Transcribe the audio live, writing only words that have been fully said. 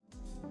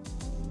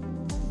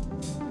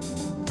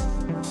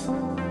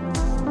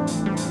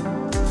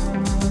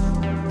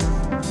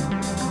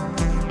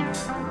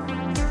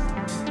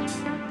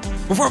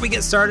Before we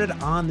get started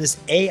on this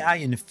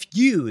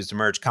AI-infused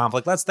merge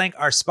conflict, let's thank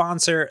our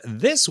sponsor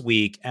this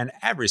week and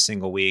every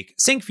single week,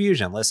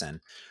 Syncfusion.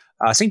 Listen,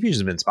 Syncfusion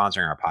has been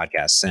sponsoring our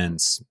podcast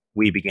since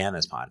we began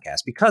this podcast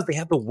because they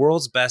have the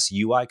world's best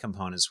UI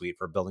component suite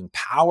for building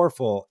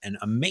powerful and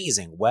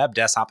amazing web,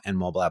 desktop, and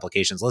mobile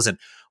applications. Listen,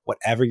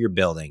 whatever you're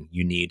building,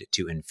 you need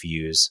to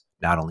infuse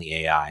not only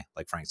AI,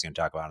 like Frank's going to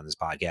talk about in this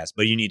podcast,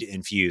 but you need to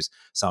infuse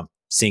some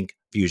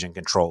Syncfusion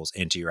controls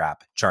into your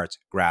app. Charts,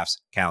 graphs,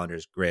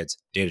 calendars, grids,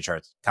 data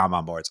charts,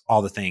 Kanban boards,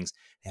 all the things.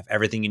 They have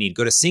everything you need.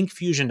 Go to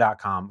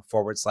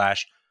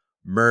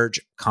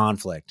syncfusion.com/merge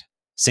conflict.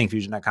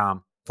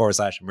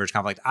 Syncfusion.com/merge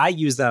conflict. I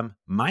use them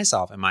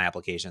myself in my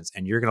applications,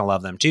 and you're going to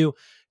love them too.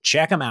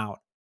 Check them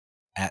out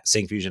at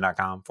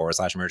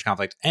syncfusion.com/merge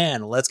conflict.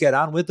 And let's get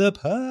on with the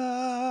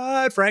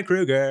pod. Frank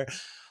Krueger.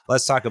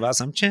 Let's talk about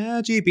some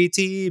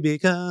ChatGPT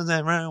because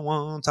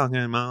everyone's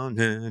talking about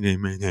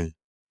it.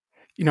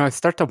 You know, I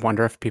start to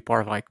wonder if people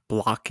are like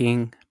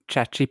blocking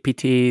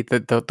ChatGPT,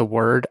 the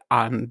word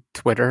on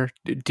Twitter.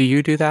 Do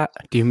you do that?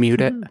 Do you mute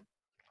it?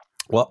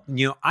 Well,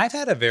 I've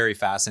had a very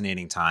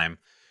fascinating time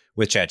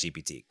with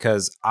ChatGPT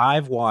because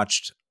I've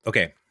watched.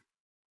 Okay,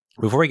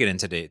 before we get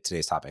into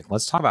today's topic,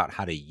 let's talk about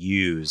how to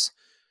use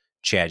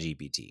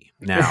ChatGPT.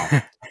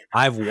 Now,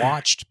 I've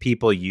watched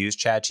people use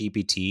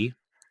ChatGPT,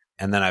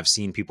 and then I've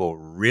seen people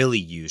really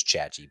use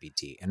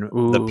ChatGPT, and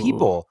the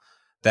people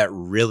that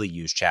really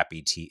use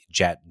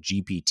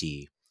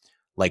ChatGPT,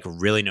 like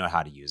really know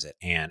how to use it.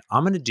 And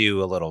I'm going to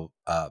do a little.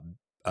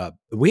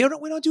 We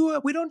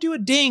don't do a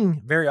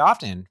ding very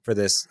often for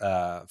this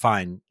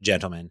fine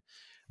gentleman,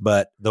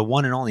 but the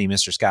one and only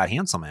Mr. Scott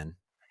Hanselman.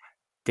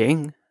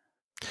 Ding.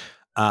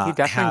 He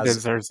definitely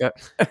deserves it.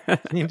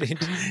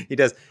 He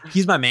does.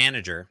 He's my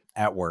manager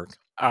at work.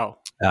 Oh,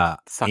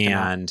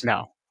 and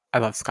no, I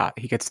love Scott.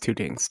 He gets 2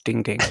 dings.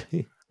 Ding, ding.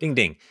 Ding,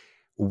 ding.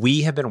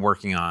 We have been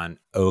working on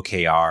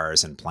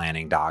OKRs and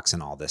planning docs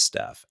and all this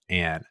stuff.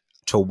 And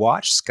to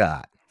watch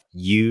Scott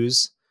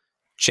use,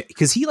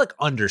 because he like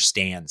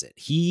understands it.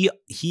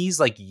 He's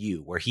like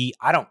you, where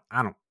I don't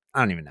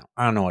even know.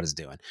 I don't know what he's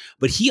doing,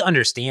 but he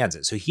understands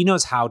it. So he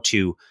knows how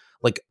to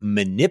like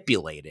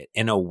manipulate it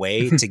in a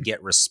way to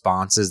get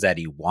responses that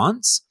he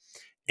wants.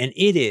 And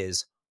it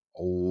is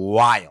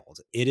wild.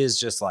 It is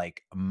just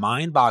like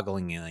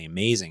mind-bogglingly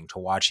amazing to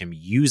watch him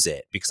use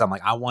it, because I'm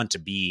like, I want to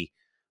be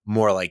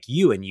more like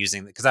you and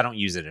using it, because I don't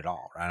use it at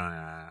all.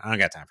 I don't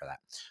got time for that.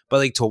 But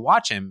like to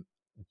watch him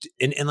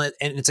and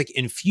it's like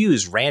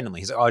infused randomly.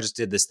 He's like, oh, I just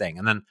did this thing.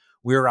 And then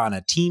we were on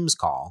a Teams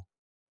call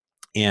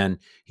and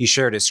he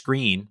shared his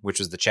screen, which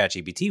was the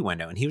ChatGPT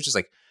window. And he was just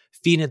like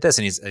feeding it this.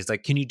 And he's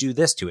like, can you do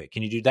this to it?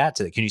 Can you do that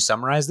to it? Can you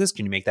summarize this?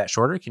 Can you make that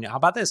shorter? How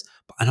about this?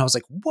 And I was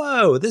like,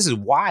 whoa, this is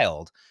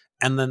wild.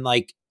 And then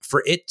like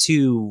for it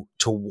to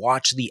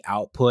watch the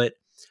output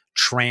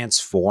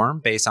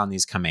transform based on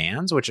these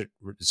commands, which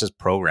it's just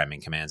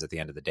programming commands at the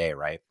end of the day,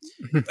 right?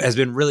 Has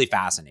been really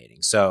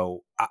fascinating.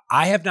 So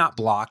I have not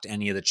blocked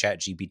any of the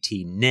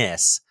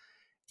ChatGPT-ness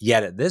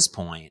yet at this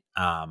point.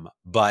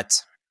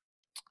 But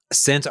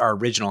since our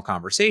original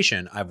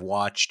conversation, I've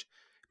watched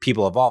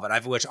people evolve, and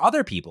I've watched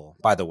other people,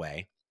 by the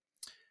way,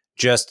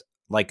 just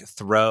like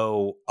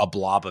throw a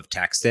blob of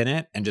text in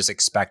it and just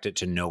expect it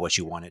to know what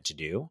you want it to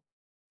do.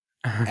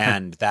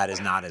 And that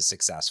is not as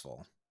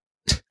successful.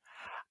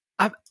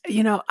 I'm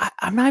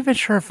not even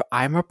sure if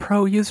I'm a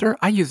pro user.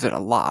 I use it a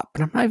lot,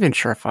 but I'm not even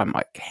sure if I'm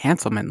like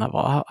Hanselman level.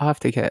 I'll have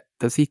to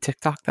does he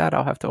TikTok that?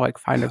 I'll have to like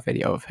find a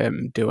video of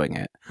him doing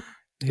it.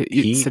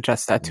 He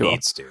suggest that to him.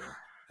 Needs to.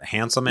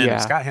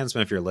 Hanselman, Scott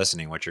Hanselman, if you're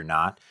listening, which you're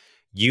not,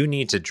 you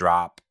need to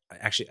drop,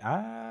 actually,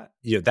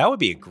 that would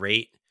be a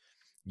great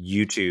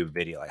YouTube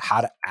video, like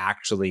how to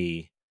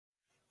actually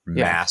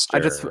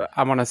master.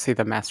 I want to see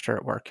the master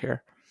at work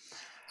here.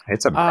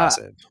 It's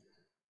impressive.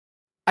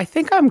 I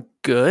think I'm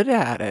good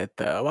at it,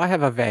 though. I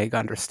have a vague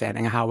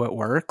understanding of how it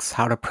works,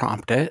 how to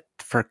prompt it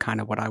for kind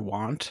of what I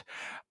want.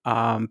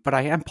 But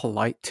I am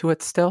polite to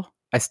it still.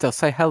 I still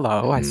say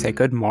hello. I say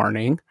good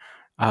morning.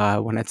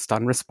 When it's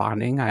done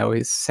responding, I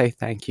always say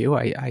thank you.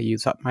 I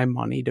use up my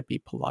money to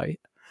be polite.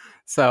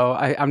 So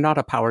I'm not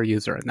a power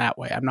user in that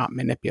way. I'm not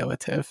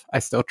manipulative. I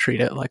still treat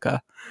it like a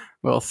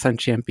little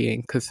sentient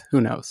being, because who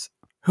knows?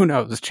 Who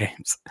knows,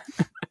 James?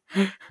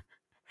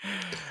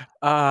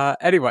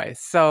 Anyway,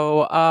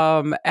 so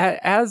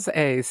as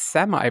a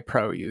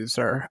semi-pro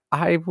user,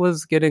 I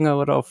was getting a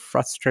little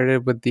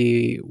frustrated with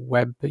the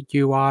web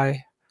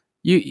UI.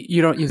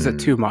 You don't use it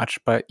too much,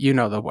 but you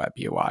know the web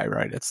UI,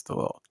 right? It's the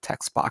little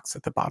text box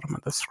at the bottom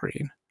of the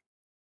screen.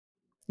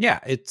 Yeah,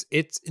 it's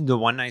the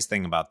one nice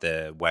thing about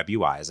the web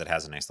UI is it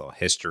has a nice little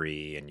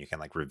history, and you can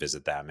like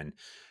revisit them, and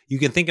you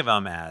can think of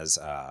them as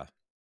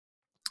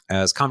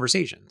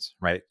conversations,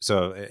 right?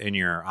 So in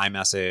your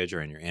iMessage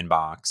or in your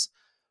inbox,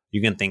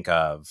 you can think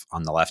of,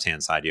 on the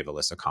left-hand side, you have a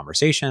list of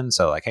conversations.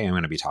 So like, hey, I'm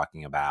going to be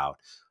talking about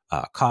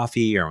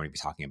coffee, or I'm going to be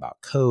talking about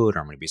code, or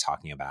I'm going to be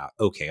talking about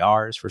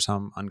OKRs for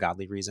some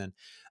ungodly reason.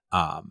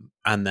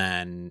 And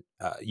then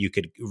you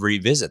could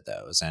revisit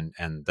those.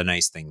 And the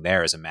nice thing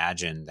there is,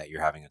 imagine that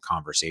you're having a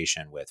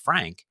conversation with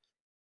Frank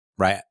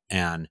right?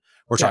 And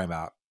we're Yeah. talking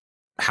about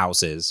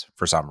houses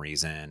for some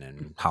reason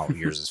and how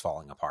yours is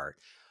falling apart.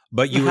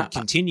 But you would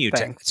continue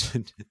Thanks.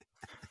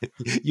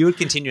 you would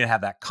continue to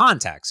have that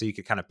context so you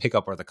could kind of pick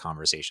up where the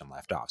conversation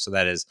left off. So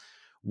that is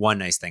one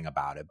nice thing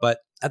about it. But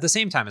at the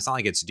same time, it's not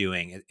like it's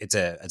doing it's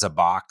a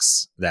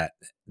box that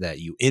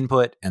you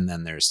input and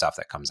then there's stuff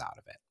that comes out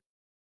of it.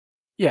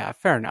 Yeah,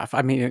 fair enough.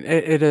 I mean,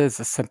 it is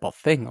a simple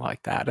thing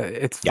like that.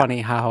 It's Yeah.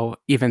 funny how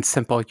even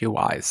simple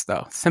UIs,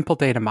 though, simple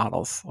data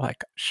models,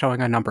 like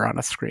showing a number on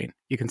a screen,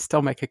 you can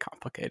still make it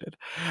complicated.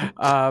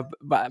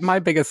 But my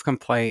biggest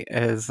complaint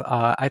is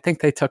I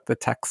think they took the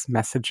text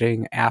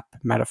messaging app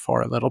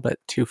metaphor a little bit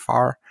too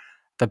far.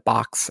 The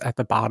box at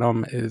the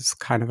bottom is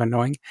kind of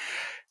annoying.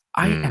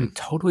 I am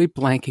totally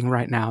blanking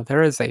right now.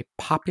 There is a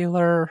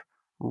popular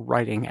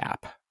writing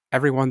app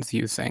everyone's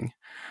using.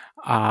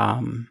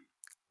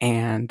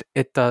 And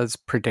it does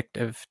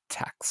predictive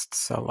text.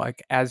 So,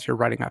 like, as you're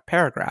writing a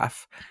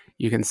paragraph,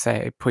 you can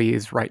say,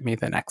 please write me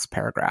the next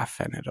paragraph,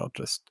 and it'll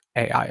just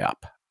AI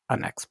up a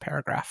next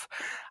paragraph.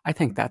 I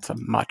think that's a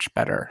much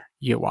better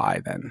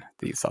UI than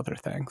these other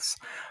things.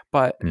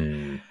 But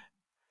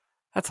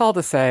that's all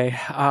to say.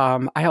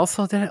 I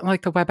also didn't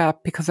like the web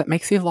app because it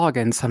makes you log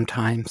in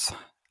sometimes.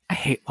 I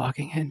hate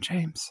logging in,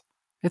 James.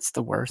 It's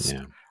the worst.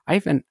 Yeah.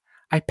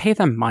 I pay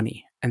them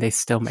money, and they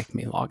still make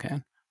me log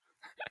in.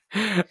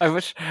 I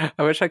wish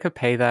I could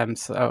pay them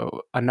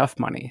enough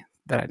money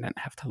that I didn't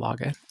have to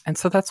log in. And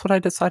so that's what I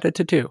decided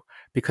to do.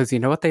 Because you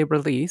know what they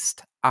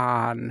released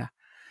on,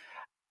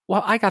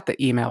 well, I got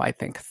the email, I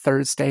think,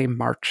 Thursday,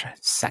 March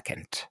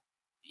 2nd.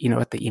 You know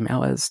what the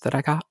email is that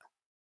I got?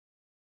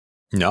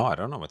 No, I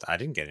don't know I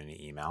didn't get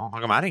any email.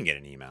 How come I didn't get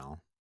an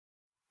email?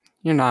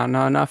 You're not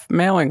on enough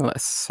mailing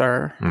lists,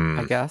 sir,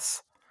 I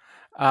guess.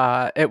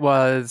 It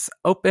was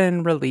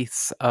open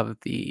release of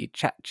the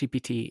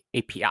ChatGPT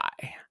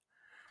API.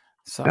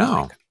 So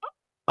I'm like,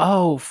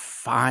 oh,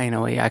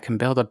 finally, I can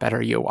build a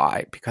better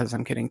UI because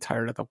I'm getting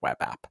tired of the web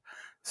app.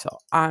 So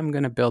I'm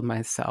going to build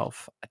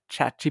myself a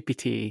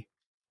ChatGPT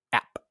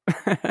app.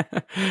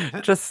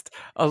 Just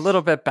a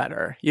little bit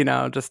better, you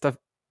know, it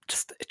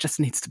just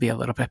needs to be a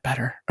little bit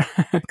better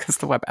because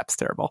the web app's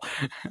terrible.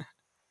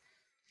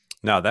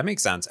 No, that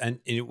makes sense. And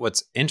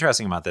what's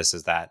interesting about this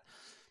is that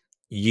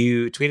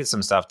you tweeted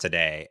some stuff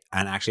today,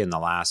 and actually in the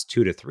last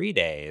 2 to 3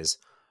 days,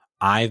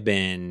 I've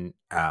been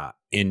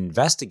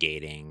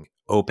investigating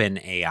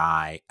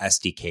OpenAI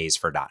SDKs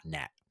for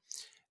 .NET.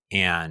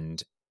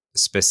 And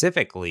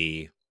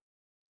specifically,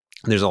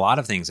 there's a lot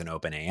of things in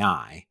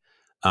OpenAI,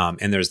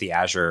 and there's the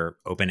Azure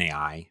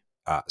OpenAI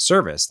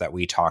service that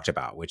we talked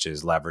about, which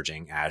is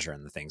leveraging Azure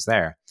and the things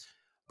there.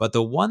 But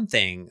the one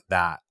thing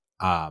that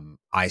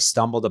I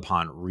stumbled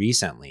upon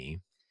recently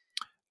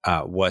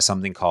was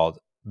something called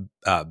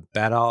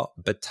Betalgo.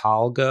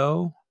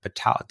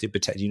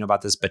 Do you know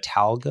about this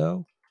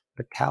Betalgo?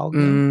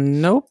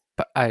 Nope,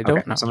 I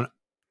don't know. So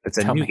it's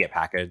a NuGet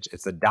package.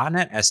 It's the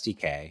 .NET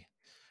SDK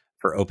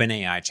for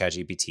OpenAI,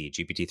 ChatGPT,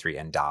 GPT-3,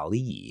 and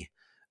DALL-E.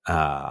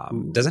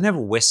 Doesn't have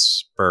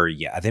Whisper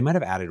yet. They might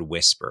have added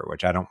Whisper,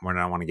 which I don't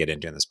want to get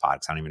into in this pod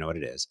because I don't even know what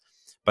it is.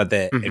 But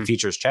it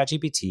features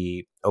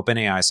ChatGPT,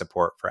 OpenAI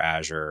support for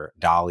Azure,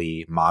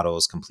 DALL-E,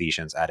 models,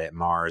 completions, edit,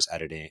 Mars,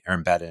 editing, or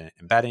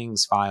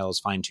embeddings, files,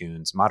 fine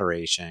tunes,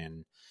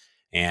 moderation,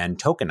 and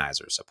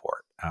tokenizer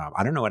support.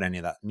 I don't know what any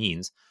of that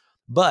means,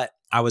 but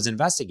I was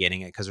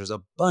investigating it because there's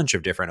a bunch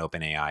of different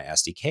OpenAI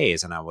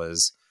SDKs, and I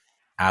was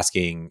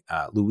asking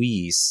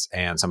Luis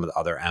and some of the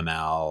other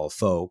ML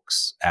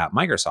folks at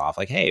Microsoft,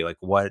 like, hey, like,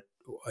 what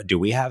do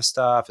we have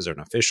stuff? Is there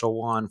an official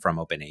one from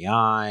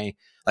OpenAI?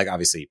 Like,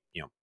 obviously,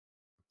 you know,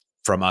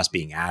 from us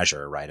being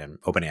Azure, right? And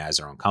OpenAI is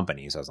their own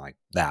company. So I was like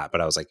that,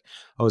 but I was like,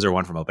 oh, is there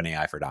one from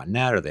OpenAI for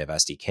 .NET, or they have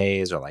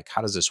SDKs, or like,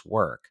 how does this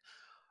work?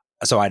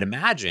 So I'd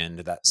imagined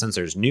that since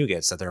there's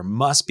NuGets, that there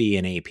must be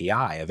an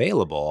API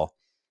available.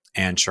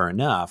 And sure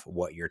enough,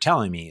 what you're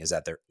telling me is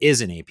that there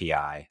is an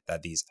API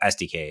that these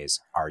SDKs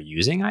are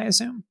using, I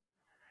assume?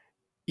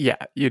 Yeah,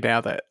 you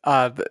nailed it.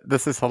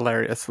 This is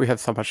hilarious. We have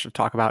so much to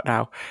talk about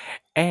now.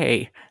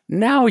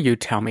 Now you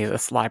tell me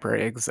this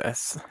library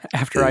exists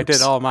after I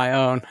did all my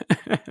own,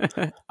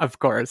 of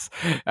course,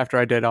 after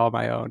I did all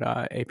my own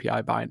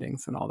API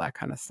bindings and all that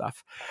kind of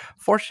stuff.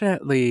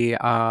 Fortunately,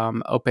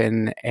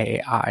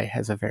 OpenAI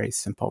has a very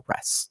simple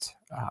REST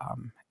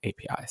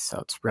API, so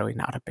it's really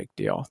not a big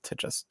deal to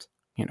just,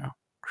 you know,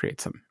 create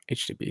some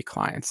HTTP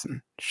clients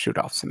and shoot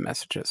off some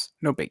messages.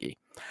 No biggie.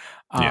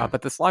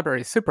 But this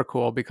library is super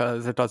cool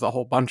because it does a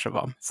whole bunch of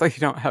them. So you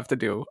don't have to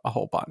do a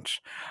whole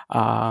bunch.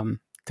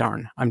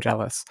 Darn, I'm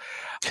jealous.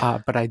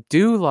 But I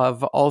do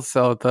love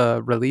also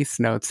the release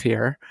notes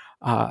here.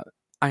 I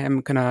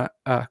am going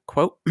to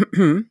quote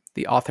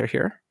the author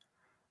here,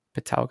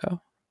 Betalgo.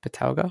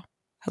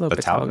 Hello,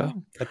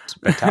 Betalgo.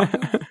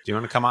 Betalgo? Do you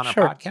want to come on our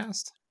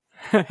podcast?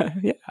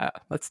 Yeah,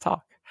 let's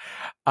talk.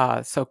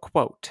 So,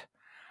 quote,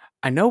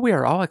 I know we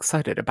are all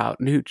excited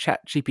about new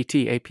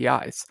ChatGPT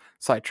APIs,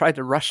 so I tried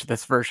to rush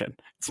this version.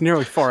 It's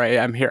nearly 4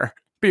 a.m. here.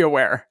 be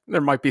aware.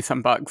 There might be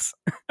some bugs.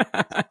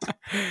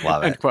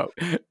 Love End it. quote.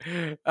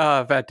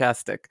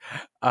 Fantastic.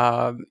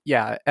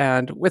 Yeah,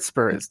 and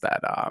Whisper is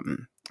that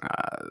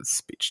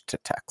speech to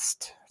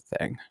text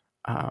thing.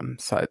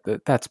 So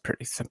that's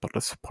pretty simple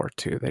to support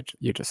too.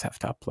 You just have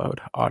to upload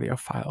audio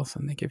files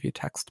and they give you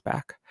text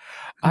back.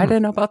 I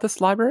didn't know about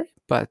this library,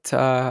 but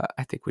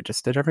I think we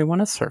just did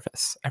everyone a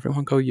service.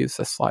 Everyone go use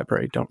this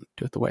library. Don't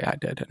do it the way I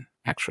did and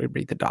actually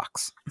read the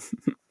docs.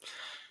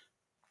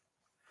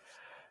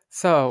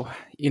 So,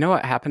 you know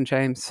what happened,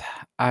 James?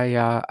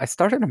 I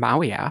started a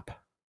Maui app.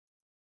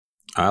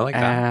 I like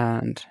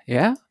that. And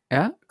yeah,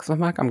 because I'm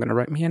like, I'm going to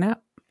write me an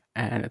app.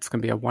 And it's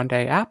going to be a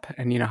one-day app.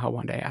 And you know how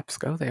one-day apps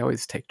go. They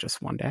always take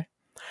just one day.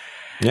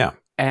 Yeah.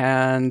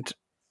 And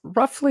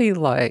roughly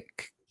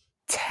like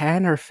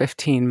 10 or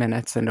 15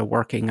 minutes into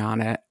working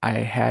on it, I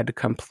had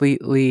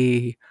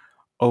completely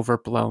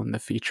overblown the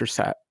feature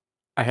set.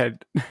 I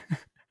had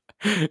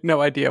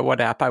no idea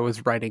what app I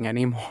was writing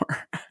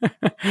anymore.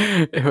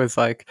 It was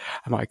like,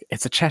 I'm like,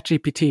 it's a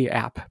ChatGPT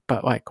app,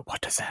 but like,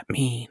 what does that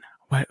mean?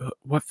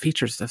 What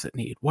features does it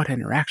need? What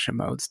interaction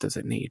modes does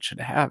it need? Should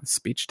it have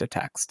speech to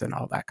text and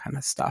all that kind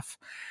of stuff?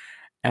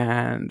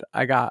 And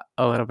I got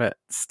a little bit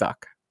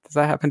stuck. Does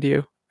that happen to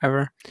you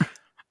ever?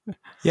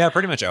 Yeah,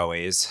 pretty much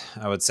always,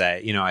 I would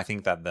say. I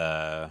think that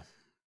the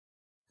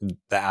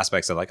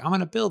aspects of like, I'm going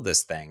to build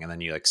this thing, and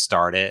then you like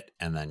start it,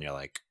 and then you're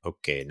like,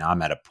 okay, now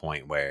I'm at a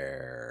point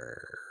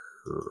where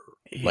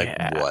like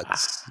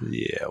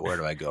where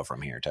do I go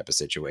from here type of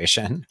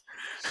situation.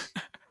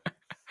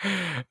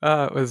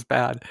 It was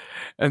bad.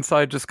 And so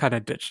I just kind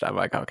of ditched. I'm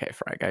like, okay,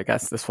 Frank, I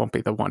guess this won't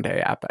be the one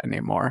day app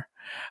anymore.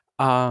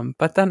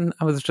 But then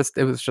it was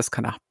just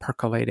kind of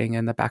percolating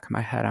in the back of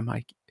my head. I'm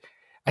like,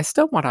 I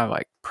still want to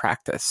like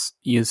practice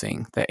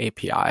using the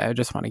API. I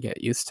just want to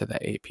get used to the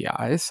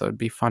API. So it'd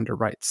be fun to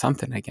write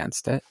something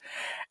against it.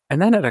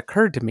 And then it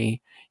occurred to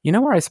me, you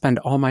know where I spend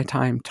all my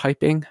time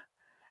typing?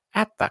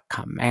 At the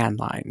command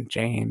line,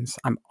 James.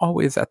 I'm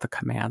always at the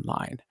command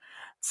line.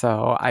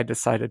 So I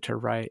decided to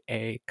write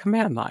a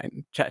command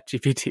line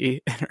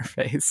ChatGPT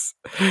interface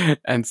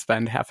and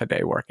spend half a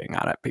day working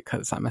on it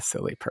because I'm a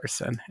silly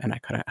person and I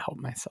couldn't help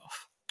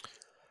myself.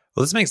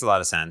 Well, this makes a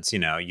lot of sense.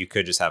 You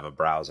could just have a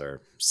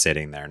browser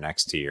sitting there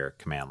next to your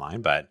command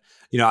line. But,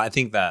 I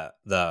think that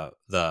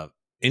the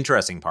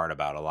interesting part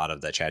about a lot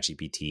of the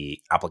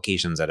ChatGPT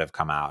applications that have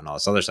come out and all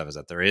this other stuff is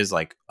that there is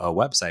like a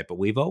website. But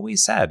we've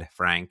always said,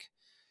 Frank,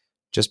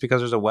 just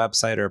because there's a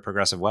website or a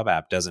progressive web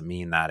app doesn't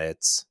mean that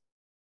it's,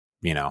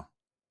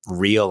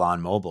 real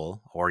on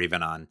mobile or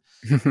even on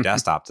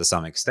desktop to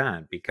some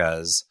extent,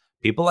 because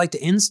people like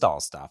to install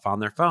stuff on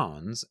their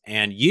phones,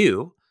 and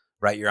you're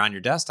on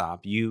your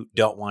desktop. You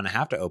don't want to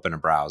have to open a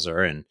browser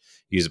and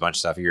use a bunch of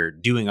stuff. You're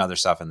doing other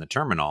stuff in the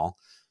terminal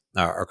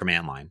or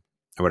command line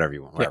or whatever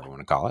you want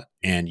to call it.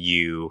 And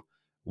you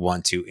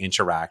want to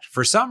interact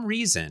for some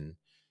reason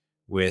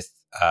with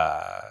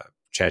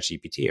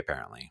ChatGPT,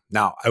 apparently.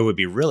 Now, it would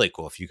be really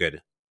cool if you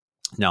could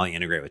not only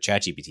integrate with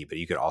ChatGPT, but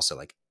you could also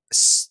like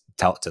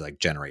tell it to like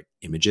generate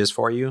images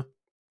for you.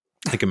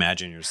 Like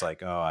imagine you're just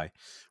like, I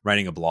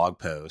writing a blog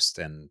post,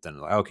 and then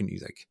like, can you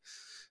like,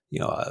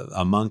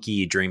 a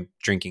monkey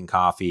drinking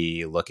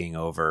coffee, looking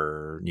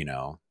over,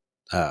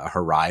 a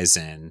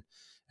horizon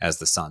as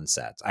the sun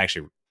sets. I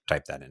actually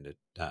typed that into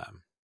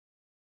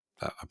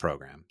a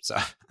program, so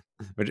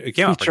but it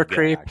came out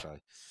pretty good,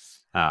 actually.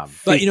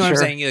 But you know what I'm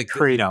saying?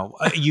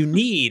 You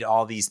need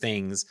all these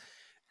things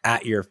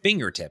at your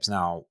fingertips.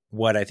 Now,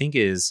 what I think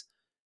is,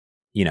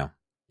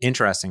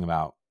 interesting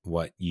about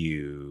what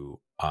you,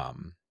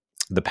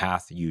 the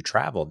path you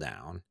travel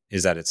down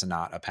is that it's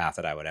not a path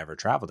that I would ever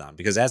travel down,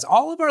 because as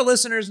all of our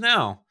listeners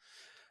know,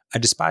 I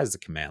despise the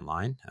command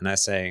line. And I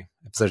say,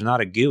 if there's not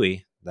a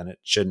GUI, then it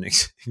shouldn't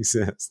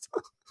exist.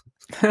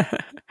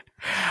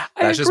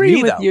 That's just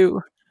me, with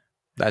you.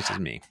 That's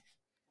just me.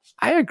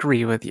 I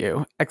agree with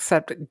you,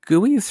 except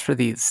GUIs for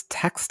these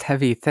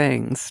text-heavy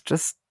things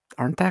just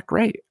aren't that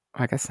great.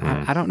 Like I said,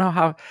 I don't know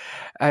how.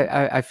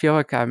 I feel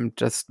like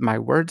my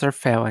words are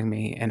failing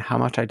me in how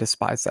much I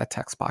despise that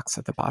text box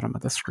at the bottom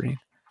of the screen.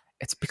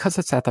 It's because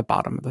it's at the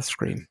bottom of the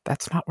screen.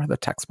 That's not where the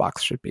text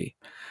box should be.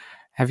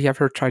 Have you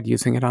ever tried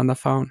using it on the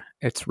phone?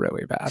 It's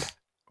really bad.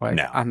 Like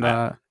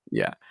no,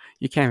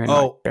 you can't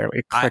even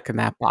barely click in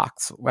that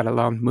box, let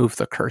alone move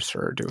the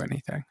cursor or do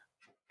anything.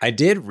 I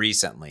did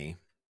recently.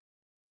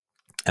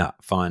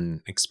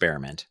 Fun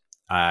experiment.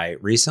 I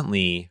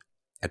recently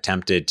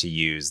attempted to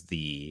use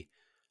the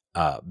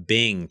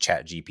Bing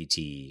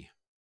ChatGPT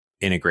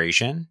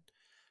integration,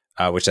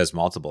 which does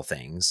multiple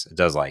things. It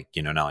does like,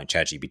 not only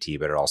ChatGPT,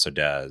 but it also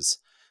does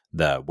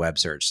the web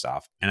search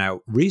stuff. And I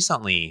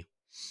recently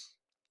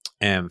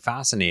am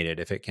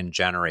fascinated if it can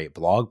generate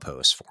blog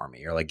posts for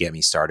me or like get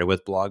me started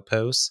with blog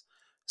posts.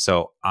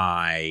 So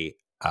I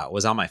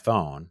was on my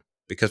phone,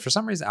 because for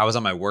some reason I was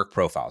on my work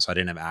profile, so I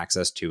didn't have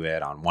access to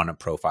it on one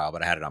profile,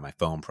 but I had it on my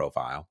phone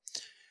profile.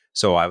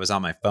 So I was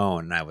on my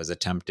phone and I was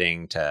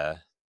attempting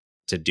to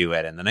do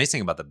it. And the nice thing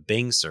about the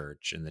Bing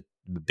search and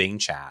the Bing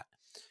chat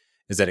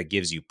is that it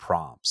gives you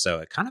prompts. So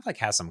it kind of like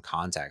has some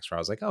context where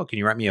I was like, oh, can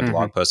you write me a Mm-hmm.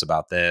 blog post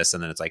about this?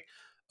 And then it's like,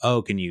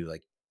 oh, can you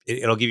like,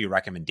 it'll give you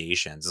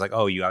recommendations. It's like,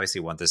 oh, you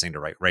obviously want this thing to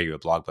write you a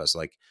blog post. So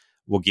like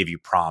we'll give you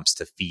prompts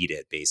to feed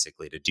it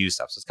basically to do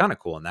stuff. So it's kind of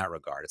cool in that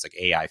regard. It's like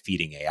AI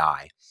feeding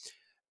AI,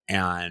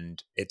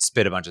 and it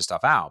spit a bunch of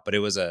stuff out. But it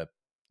was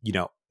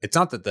it's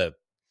not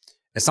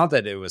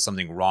that it was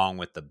something wrong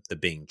with the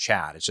Bing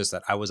chat. It's just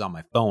that I was on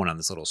my phone on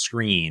this little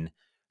screen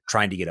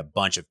trying to get a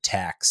bunch of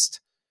text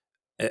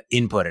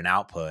input and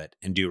output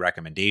and do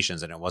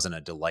recommendations, and it wasn't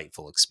a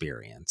delightful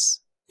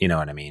experience. You know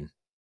what I mean?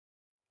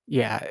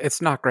 Yeah,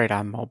 it's not great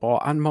on mobile.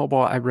 On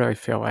mobile, I really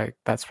feel like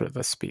that's where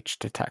the speech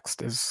to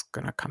text is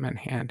going to come in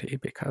handy,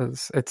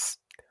 because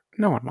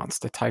no one wants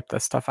to type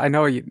this stuff. I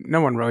know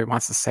no one really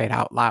wants to say it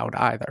out loud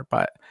either,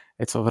 but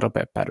it's a little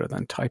bit better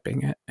than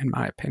typing it, in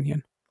my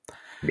opinion.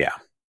 Yeah.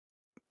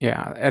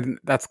 Yeah, and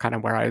that's kind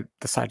of where I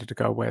decided to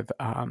go with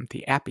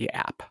the Appy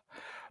app.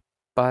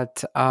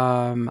 But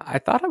I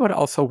thought I would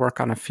also work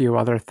on a few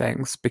other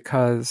things,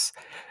 because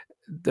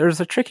there's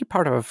a tricky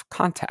part of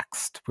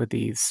context with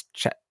these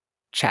chat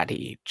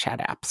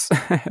apps.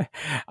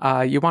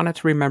 You wanted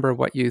to remember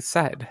what you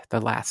said the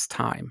last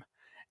time.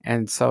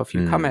 And so if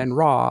you come in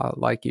raw,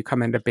 like you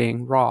come into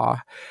being raw,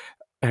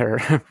 or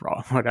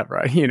raw,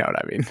 whatever, you know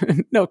what I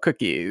mean? No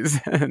cookies,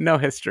 no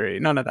history,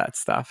 none of that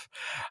stuff.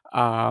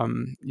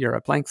 You're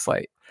a blank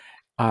slate.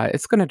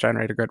 It's going to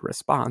generate a good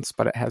response,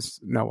 but it has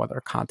no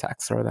other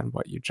context other than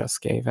what you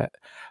just gave it.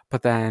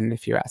 But then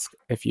if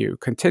you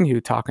continue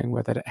talking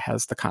with it, it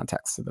has the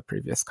context of the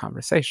previous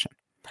conversation.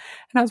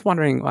 And I was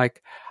wondering,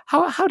 like,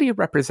 how do you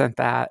represent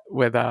that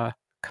with a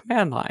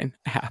command line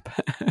app?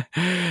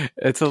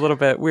 It's a little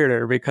bit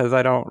weirder, because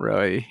I don't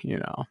really,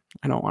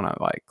 I don't want to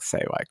like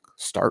say like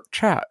start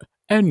chat,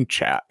 end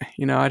chat.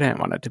 I didn't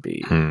want it to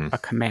be a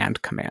command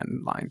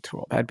line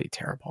tool. That'd be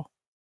terrible.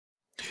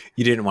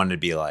 You didn't want it to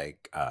be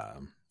like,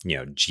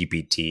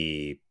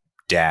 GPT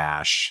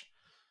dash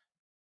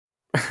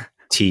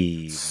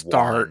T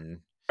start.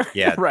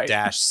 Yeah, right.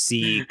 dash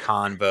C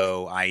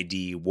convo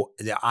ID.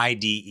 The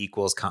ID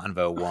equals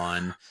convo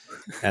 1,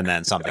 and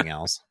then something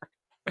else.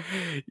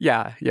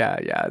 Yeah.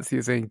 It's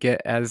using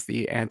Git as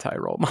the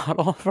anti-role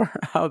model for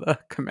how the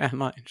command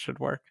line should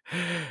work.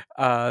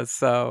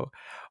 So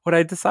what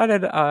I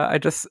decided,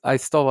 I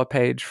stole a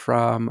page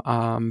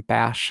from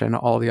Bash and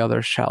all the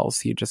other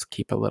shells. You just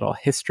keep a little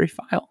history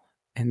file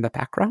in the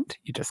background.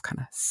 You just kind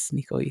of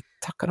sneakily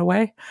tuck it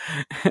away.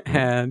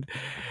 And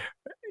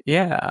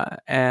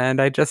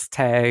I just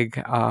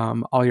tag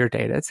all your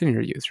data. It's in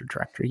your user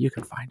directory. You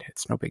can find it.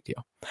 It's no big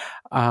deal.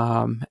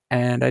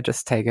 And I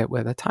just tag it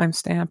with a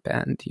timestamp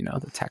and,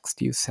 the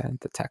text you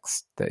sent, the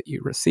text that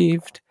you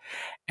received.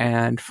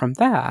 And from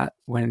that,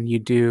 when you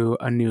do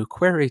a new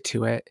query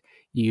to it,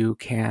 you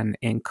can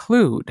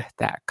include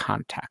that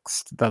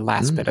context, the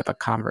last bit of the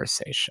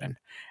conversation,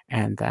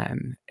 and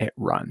then it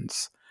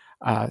runs.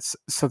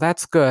 So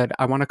that's good.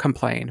 I want to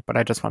complain, but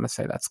I just want to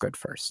say that's good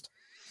first.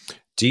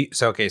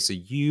 So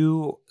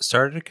you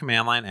started a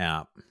command line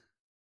app,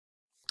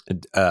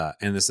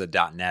 and this is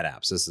a .NET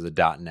app. So this is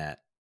a .NET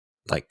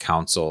like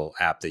console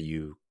app that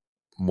you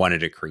wanted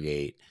to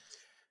create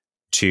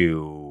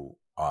to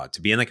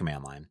be in the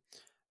command line.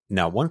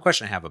 Now, one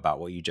question I have about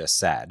what you just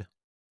said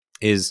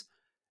is,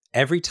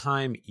 every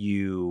time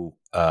you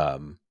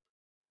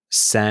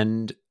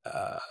send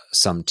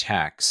some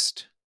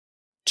text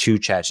to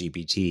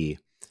ChatGPT,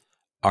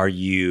 are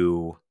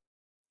you,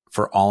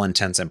 for all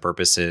intents and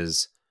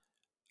purposes,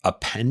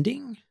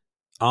 appending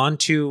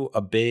onto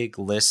a big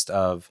list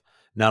of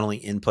not only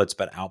inputs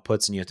but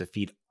outputs, and you have to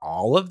feed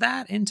all of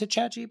that into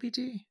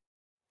ChatGPT?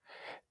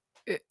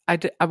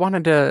 I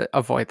wanted to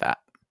avoid that.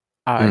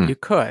 You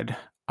could,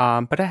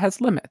 but it has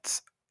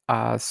limits.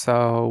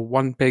 So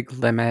one big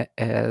limit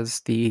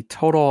is the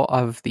total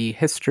of the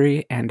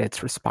history and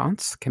its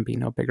response can be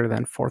no bigger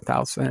than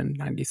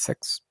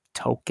 4,096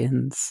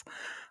 tokens.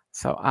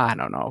 So I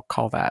don't know,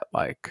 call that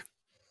like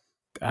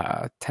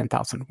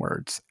 10,000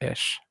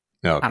 words-ish.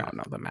 Okay. I don't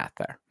know the math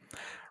there.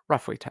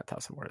 Roughly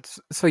 10,000 words.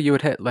 So you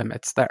would hit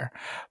limits there.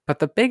 But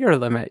the bigger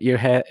limit you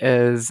hit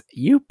is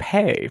you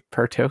pay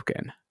per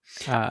token.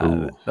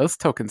 Those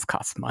tokens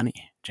cost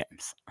money,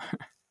 James.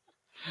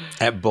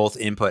 At both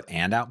input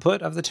and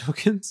output of the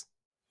tokens?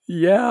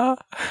 Yeah.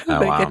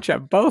 They get you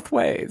both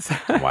ways.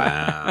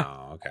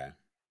 Wow. Okay.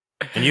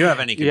 And you don't have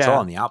any control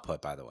on the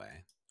output, by the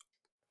way.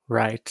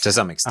 Right. To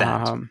some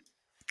extent.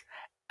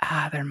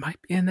 There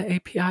might be in the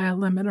API a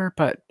limiter,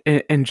 but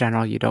in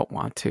general, you don't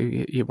want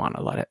to. You want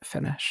to let it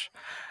finish.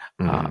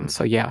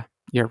 So yeah,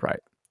 you're right.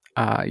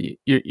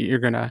 You're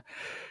going to,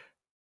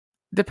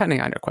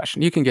 depending on your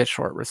question, you can get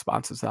short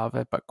responses out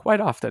of it, but quite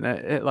often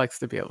it likes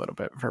to be a little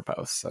bit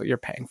verbose, so you're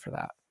paying for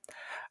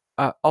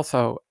that.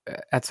 Also,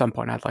 at some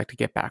point, I'd like to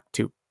get back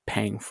to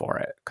paying for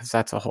it, because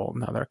that's a whole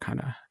nother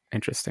kind of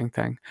interesting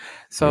thing.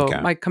 So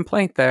my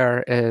complaint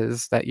there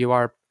is that you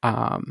are...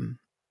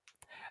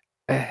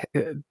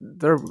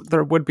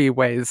 there would be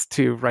ways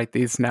to write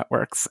these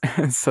networks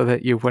so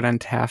that you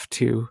wouldn't have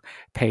to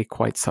pay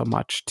quite so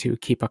much to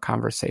keep a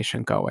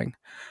conversation going.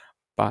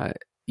 but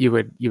you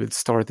would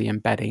store the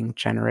embedding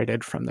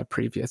generated from the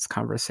previous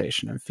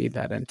conversation and feed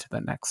that into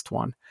the next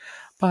one.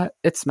 But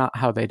it's not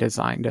how they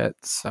designed it,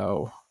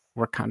 so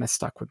we're kind of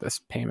stuck with this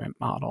payment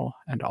model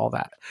and all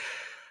that.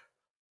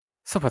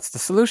 So what's the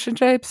solution,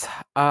 Japes?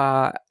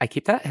 I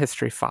keep that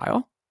history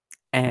file,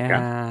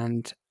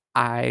 and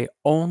I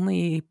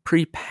only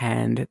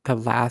prepend the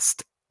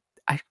last,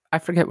 I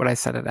forget what I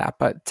set it at,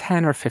 but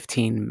 10 or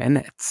 15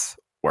 minutes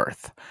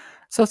worth.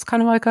 So it's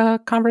kind of like a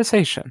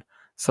conversation.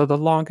 So the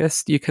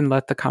longest you can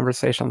let the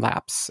conversation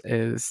lapse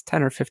is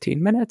 10 or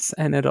 15 minutes,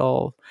 and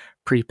it'll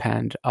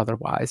prepend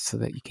otherwise so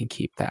that you can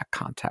keep that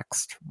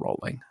context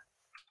rolling.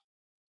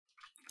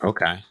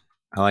 Okay.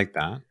 I like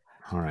that.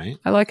 All right.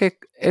 I like it.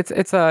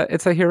 It's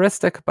a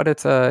heuristic, but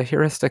it's a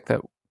heuristic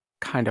that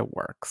kind of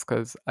works,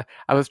 because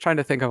I was trying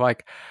to think of,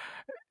 like,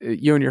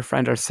 you and your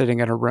friend are sitting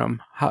in a room.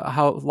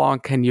 How long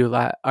can you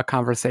let a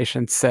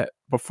conversation sit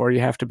before you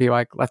have to be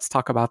like, let's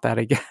talk about that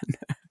again?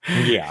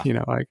 Yeah.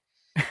 Like,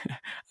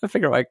 I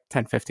figure like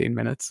 10, 15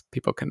 minutes,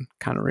 people can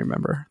kind of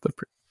remember the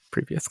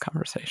previous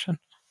conversation.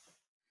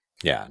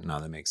 Yeah, no,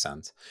 that makes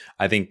sense.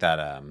 I think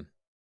that,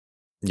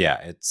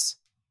 yeah, it's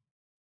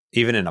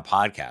even in a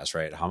podcast,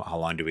 right? How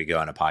long do we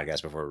go in a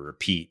podcast before we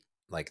repeat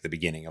like the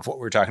beginning of what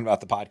we're talking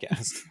about the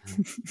podcast?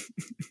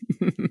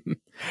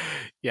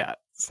 Yeah.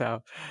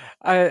 So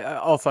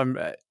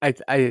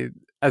I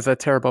as a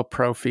Terrible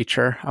Pro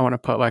feature, I want to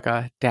put like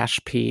a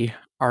 -p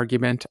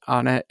argument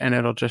on it, and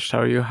it'll just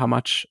show you how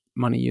much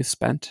money you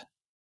spent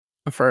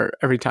for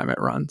every time it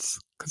runs,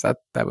 because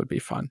that would be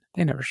fun.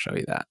 They never show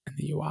you that in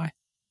the UI.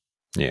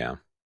 Yeah.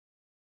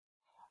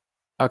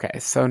 Okay,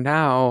 so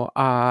now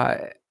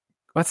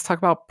let's talk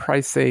about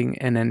pricing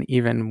in an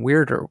even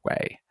weirder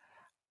way.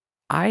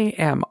 I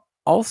am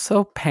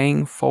also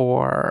paying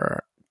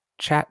for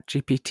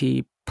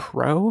ChatGPT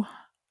Pro.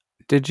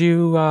 Did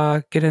you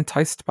get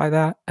enticed by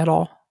that at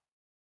all?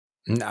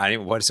 No, I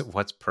didn't. What's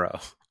pro? I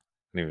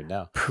don't even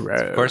know. Pro.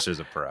 Of course, there's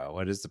a pro.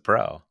 What is the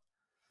pro?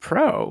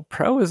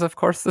 Pro is, of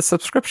course, the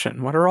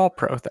subscription. What are all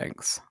pro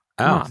things?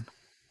 Come on.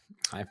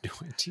 I have no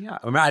idea.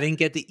 I mean, I didn't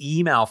get the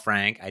email,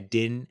 Frank. I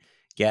didn't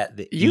get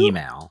the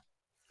email.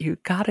 You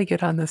got to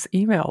get on this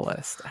email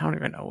list. I don't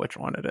even know which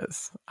one it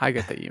is. I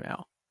get the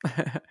email.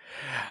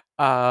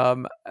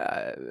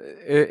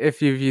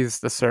 If you've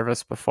used the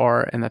service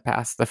before in the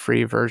past, the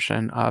free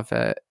version of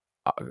it,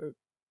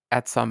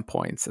 at some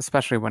points,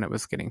 especially when it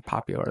was getting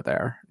popular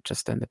there,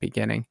 just in the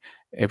beginning,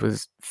 it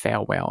was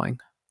fail whaling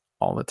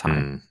all the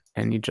time,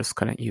 and you just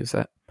couldn't use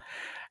it.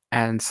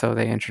 And so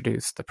they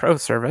introduced the Pro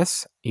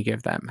service. You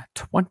give them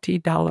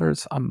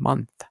 $20 a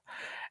month,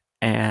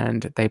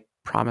 and they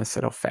promise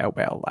it'll fail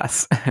whale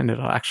less, and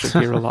it'll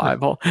actually be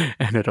reliable,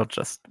 and it'll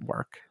just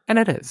work. And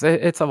it is.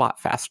 It's a lot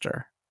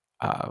faster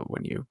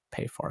when you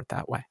pay for it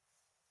that way.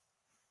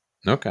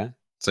 Okay.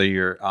 So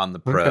you're on the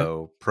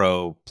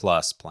Pro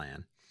Plus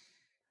plan.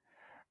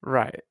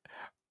 Right.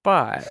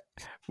 But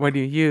when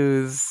you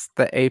use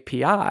the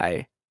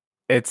API,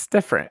 it's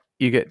different.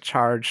 You get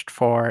charged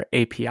for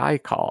API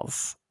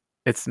calls.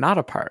 It's not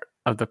a part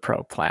of the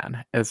Pro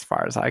plan, as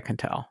far as I can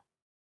tell.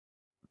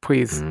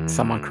 Please,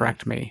 someone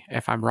correct me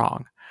if I'm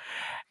wrong.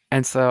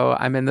 And so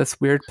I'm in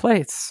this weird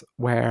place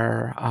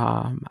where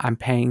I'm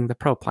paying the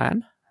Pro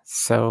plan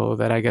so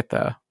that I get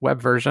the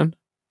web version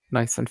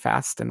nice and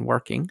fast and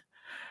working.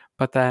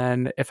 But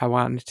then if I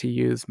wanted to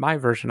use my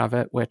version of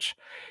it, which,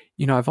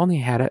 I've only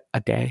had it a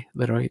day,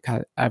 literally.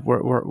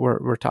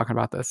 We're talking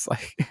about this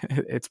like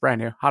it's brand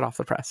new, hot off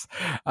the press.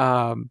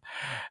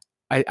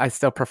 I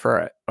still prefer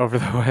it over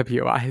the web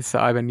UI, so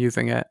I've been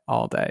using it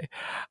all day.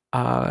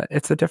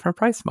 It's a different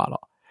price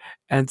model.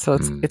 And so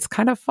it's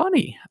kind of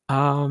funny.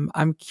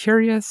 I'm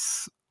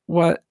curious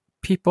what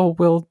people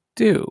will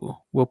do.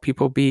 Will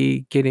people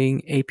be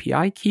getting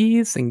API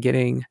keys and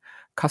getting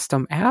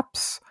custom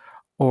apps?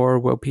 Or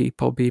will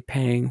people be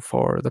paying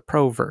for the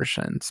Pro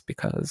versions?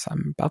 Because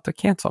I'm about to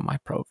cancel my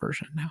Pro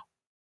version now.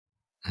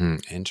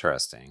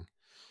 Interesting.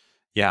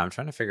 Yeah, I'm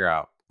trying to figure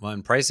out. Well,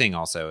 and pricing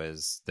also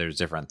is, there's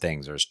different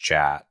things. There's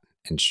chat,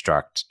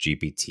 instruct,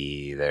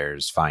 GPT,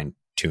 there's fine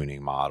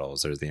tuning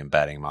models, there's the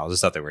embedding models, the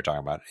stuff that we were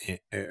talking about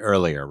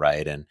earlier,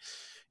 right? And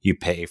you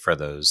pay for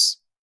those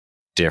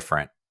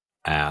different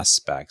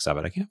aspects of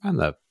it. I can't find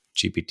the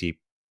GPT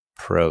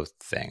Pro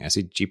thing. I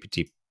see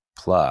GPT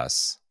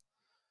Plus.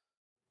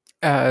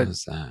 What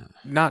is that?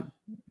 Not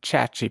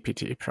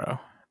ChatGPT Pro.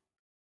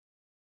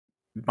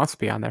 It must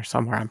be on there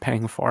somewhere. I'm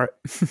paying for it.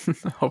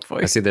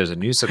 Hopefully. I see there's a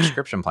new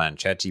subscription plan,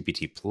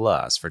 ChatGPT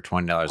Plus, for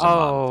 $20 a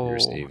month. You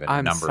receive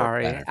a number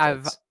of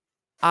benefits.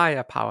 I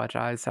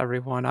apologize,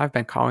 everyone. I've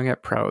been calling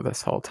it Pro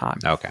this whole time.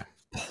 Okay.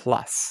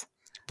 Plus.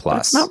 But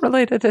it's not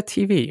related to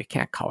TV. You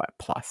can't call it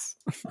Plus.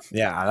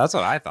 Yeah, that's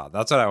what I thought.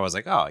 That's what I was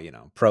like,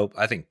 Pro.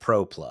 I think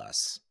Pro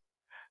Plus.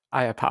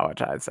 I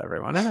apologize,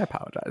 everyone, and I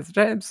apologize,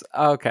 James.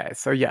 Okay,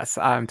 so yes,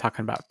 I'm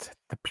talking about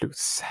the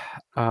Plus.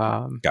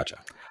 Gotcha.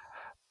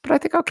 But I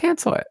think I'll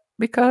cancel it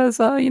because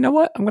you know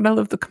what? I'm going to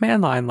live the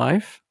command line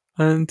life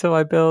until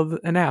I build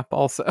an app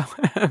also.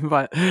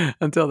 But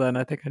until then,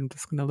 I think I'm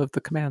just going to live the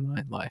command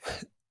line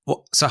life.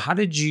 Well, so how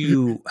did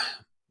you,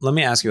 let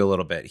me ask you a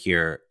little bit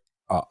here,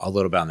 a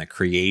little bit on the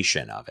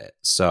creation of it.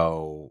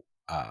 So,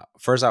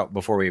 first out,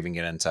 before we even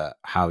get into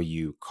how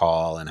you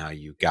call and how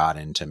you got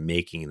into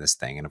making this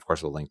thing, and of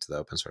course, we'll link to the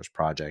open source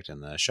project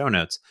in the show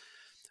notes.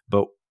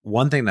 But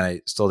one thing that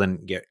I still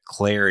didn't get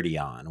clarity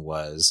on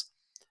was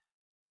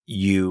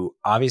you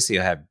obviously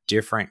have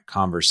different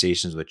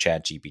conversations with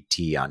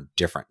ChatGPT on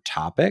different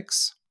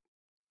topics.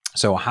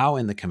 So, how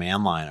in the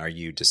command line are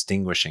you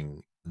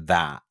distinguishing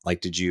that?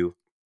 Like, did you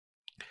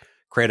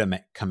create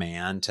a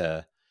command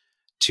to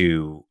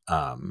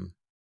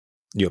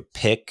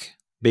pick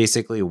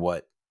basically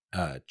what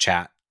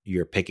chat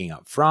you're picking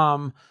up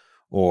from,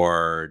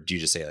 or do you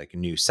just say like a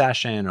new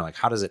session, or like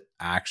how does it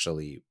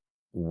actually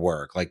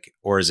work, like,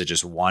 or is it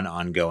just one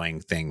ongoing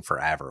thing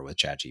forever with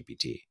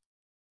ChatGPT?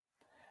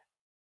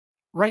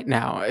 Right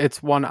now,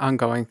 it's one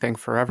ongoing thing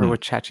forever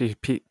with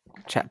ChatGPT,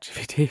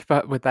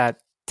 but with that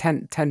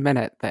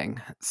 10-minute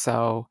thing.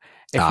 So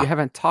if you Ah,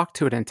 haven't talked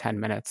to it in 10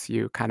 minutes,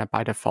 you kind of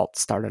by default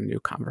start a new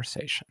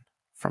conversation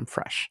from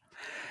fresh.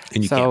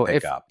 and you can't So pick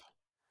if up.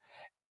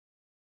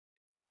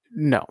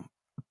 no,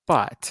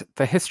 but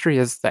the history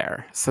is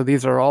there. So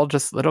these are all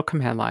just little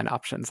command line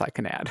options I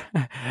can add.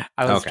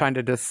 I was Okay. trying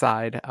to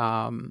decide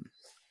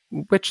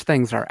which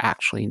things are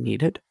actually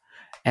needed.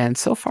 And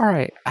so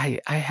far, I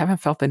haven't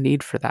felt the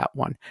need for that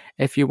one.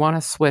 If you want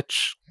to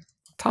switch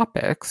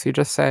topics, you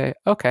just say,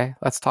 okay,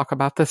 let's talk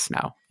about this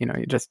now. You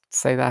just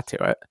say that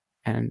to it,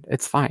 and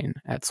it's fine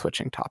at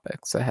switching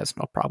topics. It has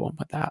no problem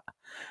with that.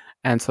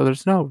 And so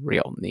there's no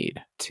real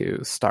need to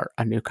start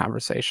a new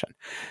conversation.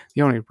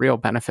 The only real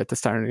benefit to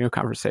starting a new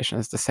conversation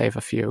is to save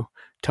a few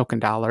token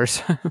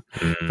dollars.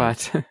 Mm,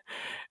 But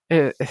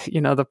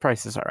the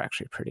prices are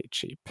actually pretty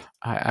cheap.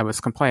 I was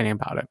complaining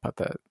about it, but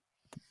the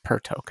per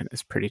token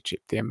is pretty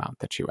cheap. The amount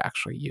that you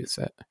actually use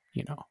it,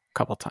 a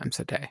couple times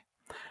a day,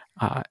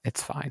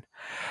 it's fine.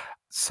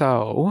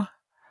 So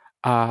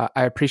I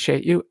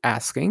appreciate you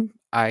asking.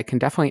 I can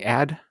definitely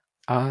add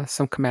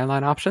some command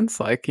line options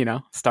like,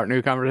 start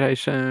new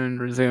conversation,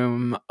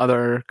 resume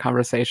other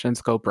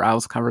conversations, go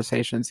browse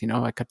conversations.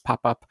 I could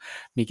pop up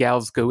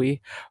Miguel's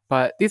GUI,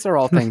 but these are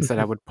all things that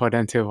I would put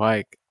into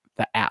like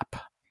the app,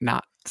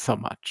 not so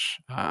much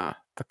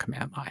the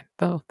command line,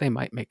 though they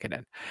might make it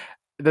in.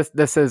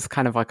 This is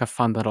kind of like a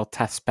fun little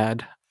test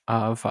bed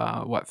of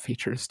what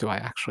features do I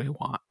actually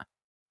want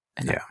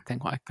in a yeah. thing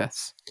like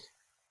this.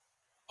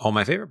 Oh,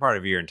 my favorite part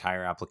of your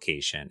entire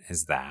application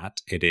is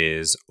that it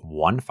is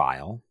one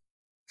file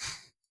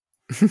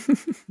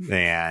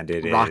and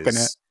it Rocking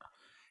it. is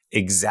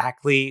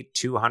exactly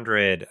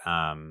 200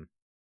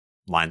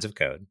 lines of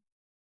code,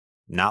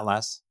 not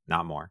less,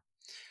 not more.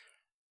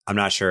 I'm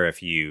not sure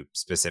if you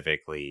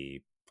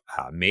specifically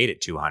made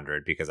it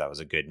 200 because that was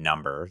a good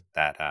number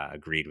that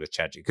agreed with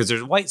ChatGPT, because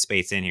there's white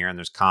space in here and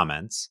there's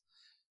comments.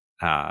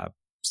 Uh,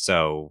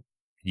 so,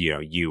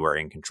 you were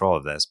in control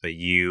of this, but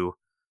you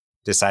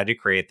decided to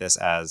create this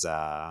as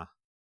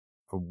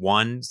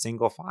one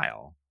single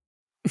file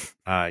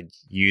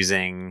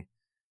using,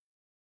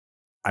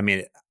 I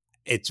mean,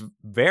 it's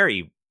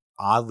very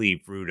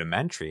oddly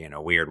rudimentary in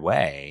a weird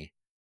way.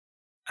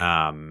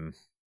 Um,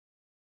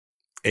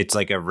 it's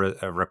like a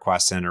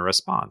request and a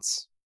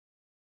response,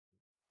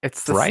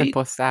 It's the right?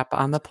 simplest app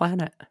on the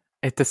planet.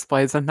 It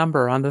displays a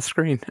number on the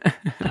screen.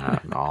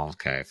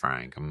 Okay,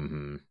 Frank.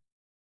 Mm-hmm.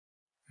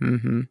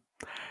 hmm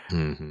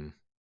Mm-hmm.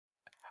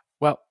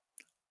 Well,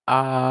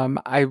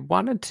 I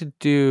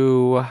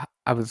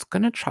was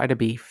going to try to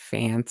be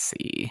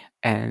fancy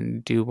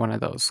and do one of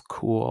those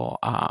cool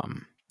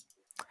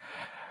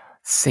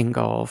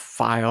single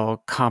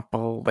file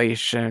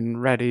compilation,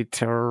 ready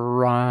to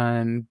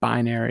run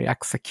binary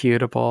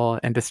executable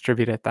and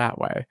distribute it that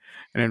way.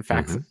 And in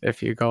fact, Mm-hmm.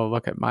 if you go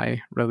look at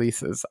my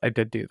releases, I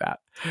did do that.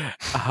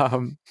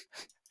 Um,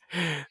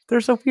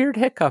 there's a weird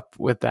hiccup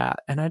with that,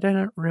 and I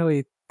didn't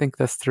really think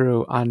this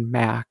through on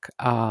Mac.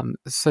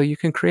 So you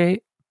can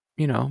create,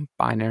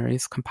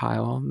 binaries,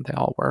 compile them, they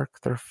all work,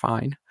 they're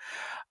fine.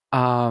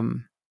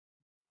 Um,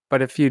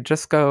 but if you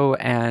just go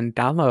and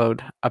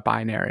download a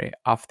binary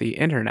off the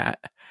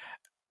internet,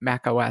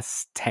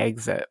 macOS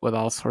tags it with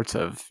all sorts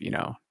of,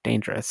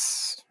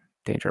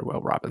 danger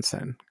Will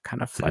Robinson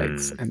kind of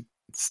flags Mm. and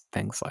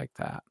things like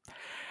that.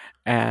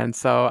 And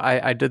so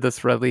I did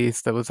this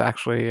release that was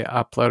actually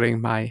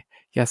uploading my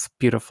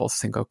beautiful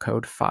single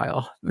code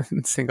file,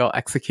 single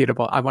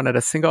executable. I wanted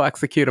a single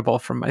executable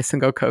from my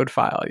single code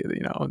file,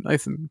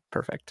 nice and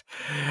perfect.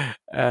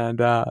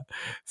 And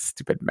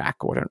stupid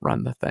Mac wouldn't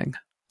run the thing.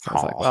 So I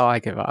was like, Oh, well, I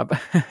give up.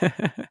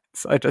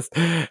 So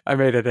I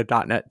made it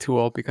a .NET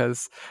tool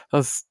because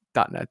those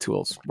 .NET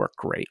tools work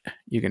great.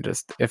 You can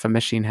just, if a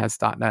machine has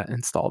 .NET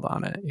installed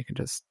on it, you can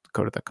just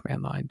go to the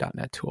command line,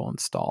 .NET tool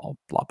install,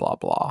 blah, blah,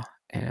 blah,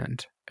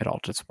 and it all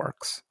just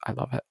works. I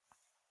love it.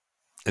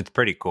 it's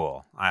pretty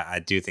cool. I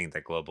do think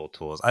that global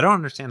tools, I don't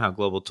understand how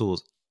global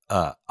tools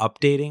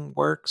updating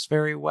works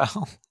very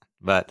well.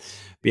 But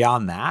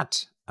beyond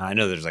that, I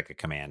know there's like a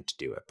command to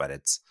do it, but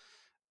it's,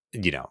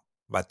 you know,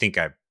 I think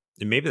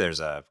maybe there's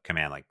a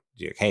command like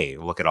hey,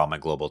 look at all my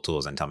global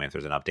tools and tell me if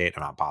there's an update.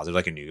 I'm not positive,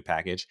 like a NuGet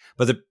package,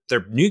 but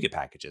they're NuGet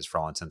packages for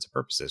all intents and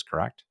purposes,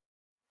 correct?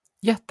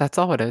 Yeah, that's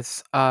all it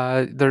is.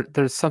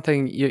 There's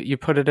something you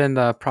put it in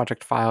the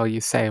project file. You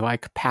say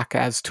like pack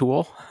as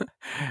tool,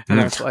 and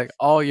that's like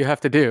all you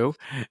have to do.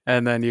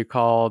 And then you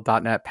call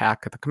 .NET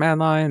pack at the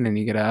command line, and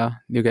you get a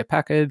NuGet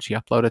package. You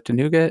upload it to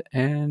NuGet,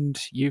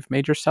 and you've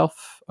made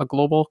yourself a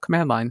global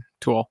command line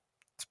tool.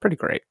 It's pretty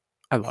great.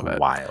 I love it.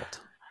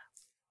 Wild.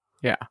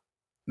 Yeah.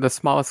 The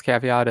smallest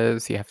caveat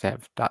is you have to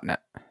have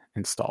 .NET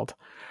installed.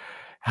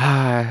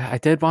 I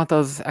did want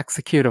those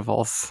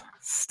executables.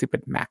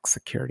 Stupid Mac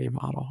security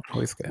model.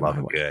 Always get in my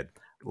way.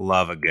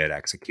 Love a good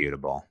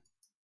executable.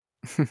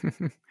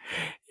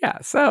 Yeah,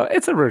 so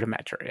it's a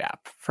rudimentary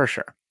app for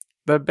sure.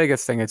 The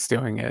biggest thing it's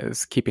doing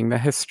is keeping the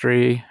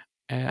history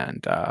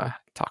and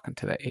talking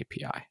to the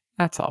API.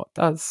 That's all it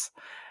does.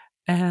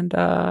 And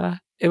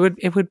it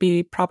would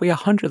be probably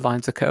 100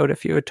 lines of code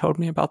if you had told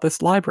me about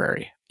this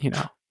library,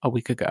 a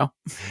week ago.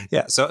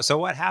 Yeah. So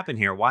what happened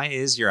here? Why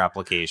is your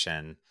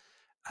application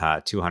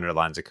 200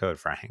 lines of code,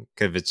 Frank?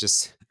 Because it's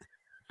just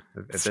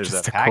it's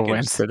just a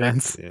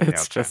coincidence.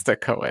 It's just a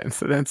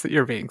coincidence that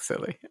you're being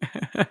silly.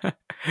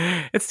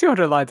 It's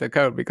 200 lines of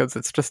code because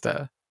it's just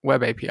a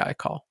web API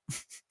call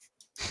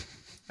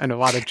and a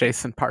lot of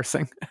JSON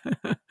parsing.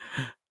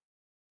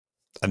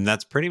 And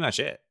that's pretty much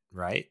it,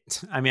 right?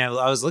 I mean,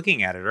 I was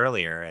looking at it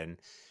earlier, and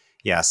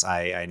yes,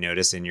 I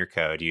noticed in your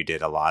code you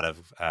did a lot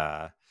of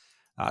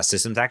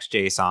systemtext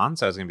JSON,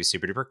 so it's going to be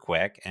super duper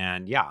quick.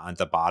 And yeah, at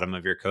the bottom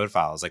of your code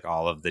file is like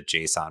all of the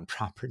JSON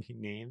property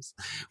names,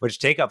 which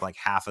take up like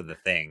half of the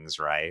things,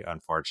 right?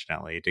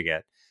 Unfortunately, to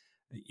get,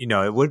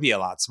 it would be a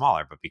lot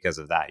smaller, but because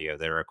of that, you have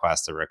the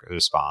request, the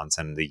response,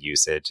 and the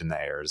usage and the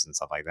errors and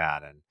stuff like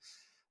that. And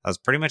that's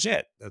pretty much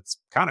it. That's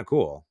kind of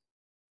cool.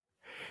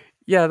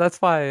 Yeah,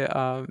 that's why.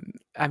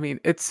 I mean,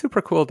 it's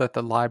super cool that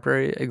the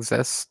library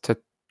exists to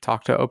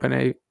talk to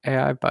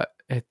OpenAI, but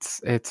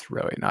it's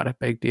really not a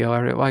big deal.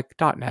 Like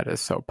 .NET is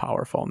so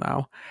powerful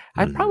now.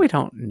 I probably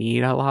don't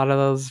need a lot of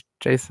those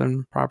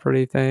JSON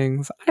property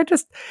things. I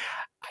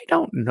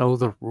don't know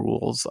the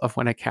rules of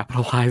when it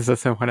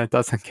capitalizes and when it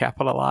doesn't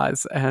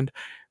capitalize. And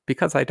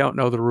because I don't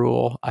know the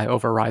rule, I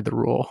override the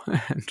rule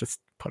and just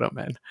put them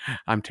in.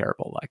 I'm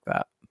terrible like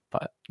that,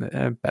 but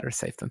better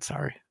safe than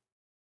sorry.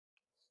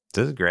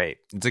 This is great.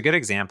 It's a good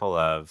example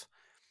of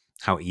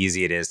how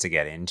easy it is to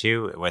get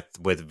into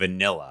with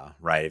vanilla,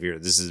 right?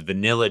 This is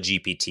vanilla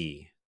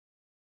GPT.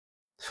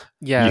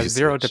 Yeah, usage.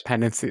 Zero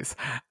dependencies.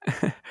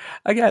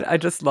 Again, I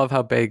just love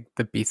how big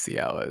the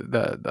BCL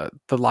is,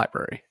 the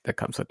library that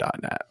comes with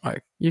 .NET.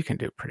 Like you can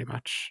do pretty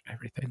much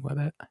everything with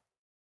it.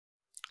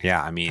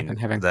 Yeah, I mean,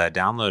 the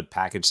download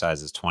package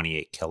size is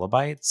 28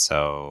 kilobytes,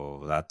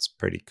 so that's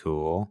pretty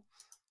cool.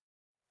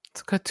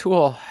 It's a good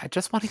tool. I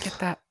just want to get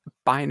that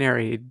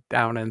binary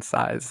down in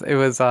size. It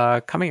was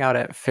coming out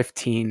at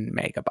 15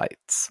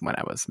 megabytes when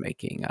I was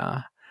making.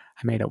 I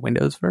made a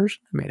Windows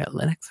version. I made a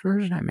Linux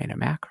version. I made a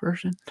Mac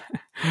version.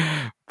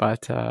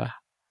 But it'd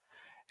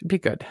be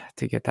good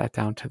to get that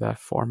down to the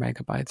 4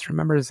 megabytes.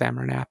 Remember,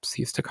 Xamarin Apps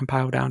used to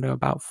compile down to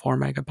about 4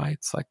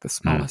 megabytes, like the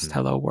smallest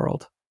Hello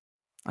World.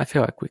 I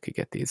feel like we could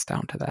get these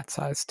down to that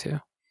size too.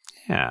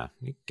 Yeah,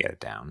 you can get it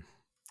down.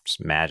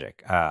 Just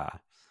magic.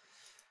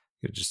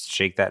 You just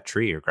shake that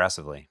tree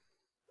aggressively.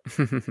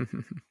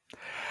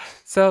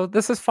 So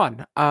this is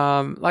fun.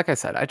 Like I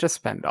said, I just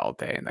spend all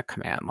day in the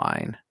command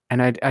line,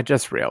 and I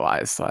just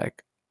realized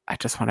like I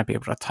just want to be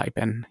able to type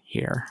in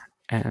here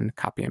and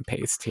copy and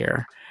paste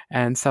here.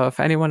 And so if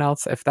anyone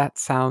else, if that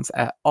sounds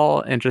at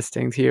all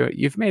interesting to you,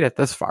 you've made it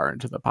this far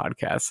into the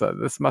podcast, so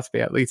this must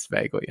be at least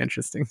vaguely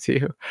interesting to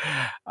you.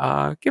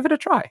 Give it a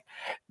try.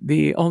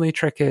 The only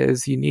trick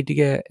is you need to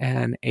get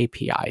an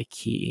API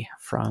key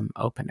from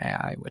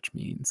OpenAI, which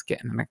means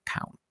getting an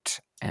account.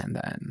 And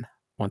then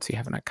once you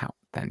have an account,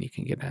 then you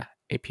can get an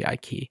API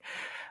key,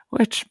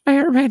 which may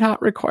or may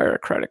not require a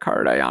credit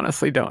card. I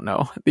honestly don't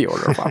know the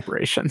order of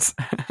operations.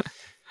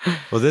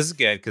 Well, this is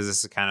good because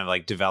this is kind of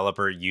like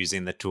developer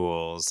using the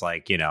tools,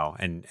 like,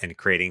 and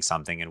creating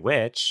something in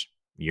which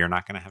you're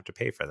not going to have to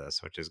pay for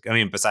this, which is,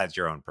 besides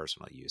your own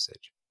personal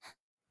usage.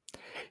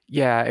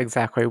 Yeah,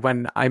 exactly.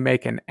 When I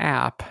make an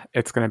app,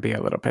 it's going to be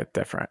a little bit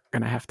different.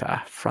 Going to have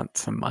to front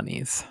some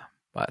monies,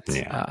 but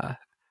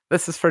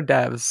this is for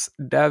devs.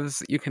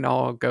 Devs, you can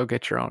all go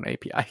get your own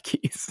API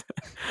keys.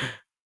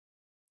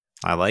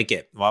 I like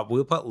it. Well,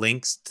 we'll put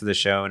links to the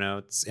show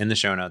notes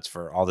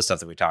for all the stuff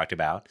that we talked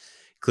about,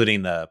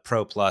 including the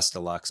Pro Plus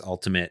Deluxe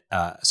Ultimate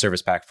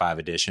Service Pack 5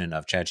 edition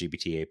of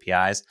ChatGPT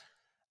APIs.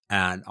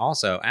 And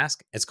also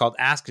it's called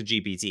Ask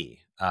GPT.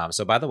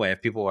 So by the way,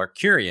 if people are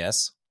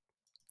curious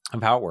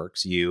of how it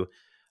works, you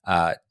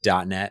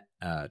 .NET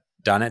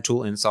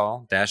tool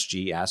install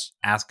 -G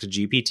ask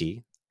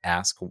GPT,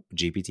 ask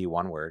GPT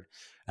one word,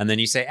 and then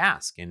you say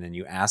ask, and then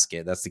you ask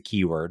it. That's the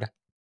keyword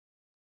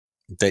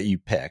that you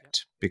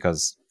picked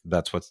because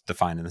that's what's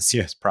defined in the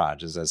CS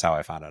proj. Is how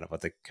I found out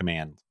what the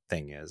command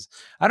thing is.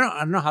 I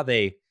don't know how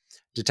they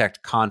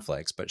detect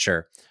conflicts, but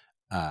sure.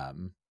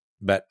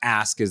 but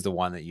ask is the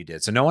one that you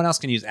did. So no one else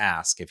can use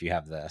ask if you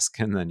have this.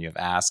 And then you have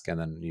ask, and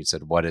then you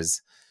said, what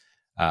is,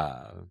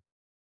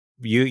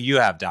 you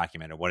have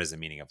documented what is the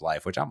meaning of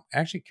life, which I'm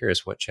actually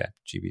curious what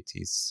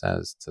ChatGPT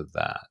says to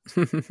that.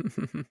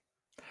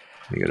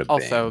 Let me go to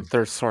Also, Bing.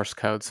 there's source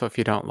code, so if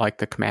you don't like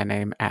the command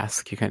name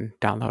ask, you can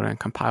download and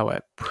compile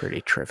it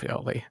pretty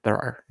trivially. There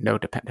are no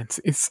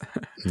dependencies.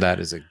 That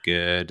is a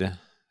good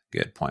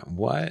point.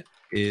 What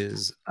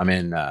is, I'm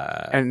in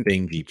And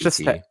Bing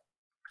just GPT.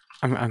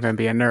 I'm going to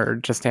be a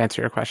nerd just to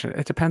answer your question.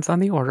 It depends on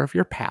the order of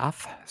your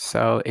path.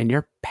 So in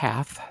your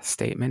path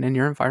statement, in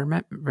your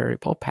environment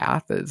variable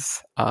path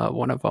is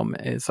one of them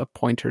is a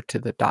pointer to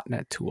the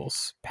 .NET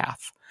Tools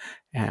path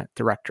and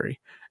directory.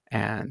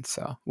 And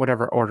so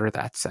whatever order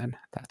that's in,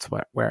 that's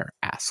where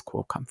ask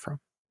will come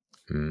from.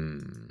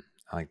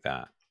 I like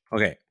that.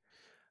 Okay.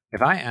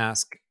 If I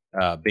ask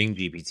Bing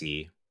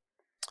GPT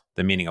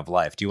the meaning of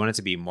life, do you want it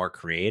to be more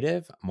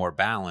creative, more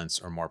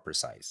balanced, or more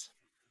precise?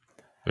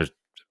 There's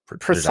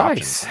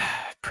Precise.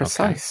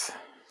 Okay.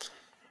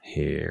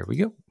 Here we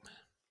go.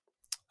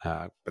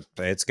 But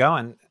it's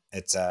going.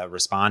 It's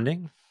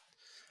responding.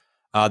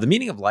 The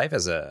meaning of life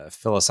is a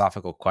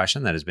philosophical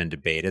question that has been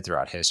debated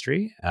throughout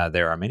history.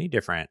 There are many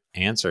different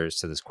answers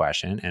to this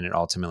question, and it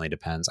ultimately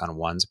depends on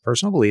one's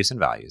personal beliefs and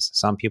values.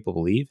 Some people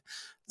believe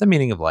the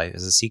meaning of life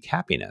is to seek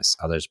happiness.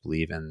 Others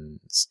believe in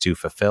to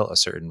fulfill a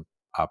certain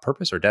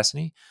purpose or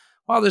destiny,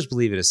 while others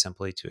believe it is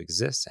simply to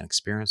exist and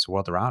experience the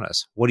world around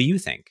us. What do you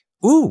think?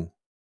 Ooh,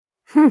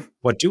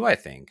 what do I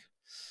think?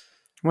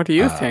 What do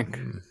you think?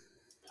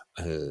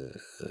 The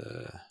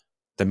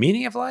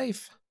meaning of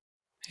life?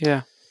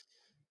 Yeah.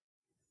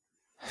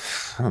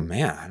 Oh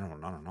man, I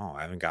don't know.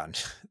 I haven't gotten.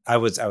 I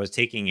was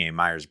taking a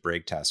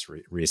Myers-Briggs test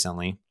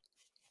recently,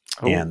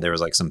 and there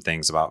was like some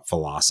things about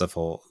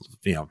philosophical,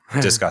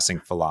 discussing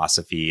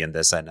philosophy and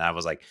this, and I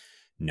was like,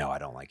 no, I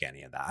don't like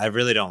any of that. I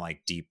really don't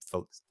like deep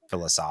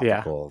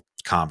philosophical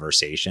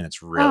conversation.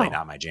 It's really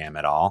not my jam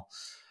at all.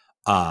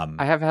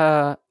 I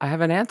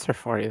have an answer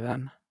for you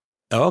then.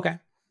 Oh, okay.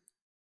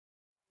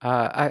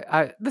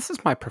 This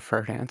is my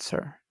preferred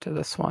answer to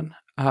this one.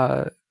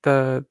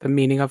 The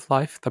meaning of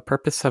life, the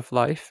purpose of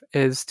life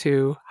is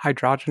to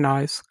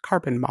hydrogenize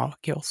carbon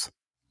molecules.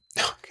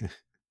 Okay.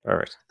 All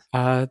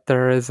right.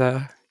 There is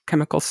a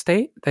chemical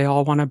state they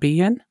all want to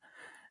be in,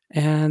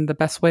 and the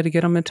best way to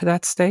get them into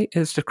that state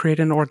is to create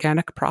an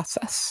organic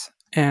process.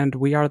 And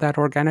we are that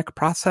organic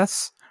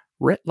process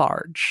writ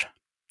large.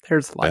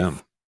 There's life. Boom.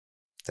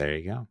 There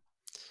you go.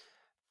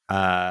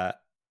 I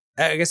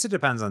guess it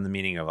depends on the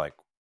meaning of like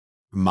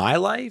my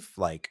life.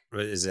 Like,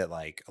 is it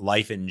like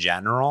life in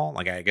general?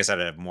 Like, I guess I'd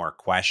have more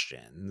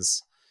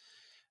questions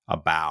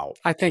about.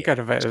 I think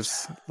of it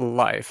as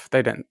life.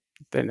 They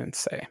didn't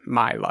say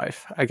my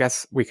life. I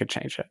guess we could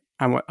change it.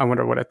 I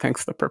wonder what it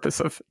thinks the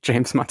purpose of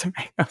James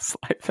Montemagno's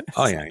life is.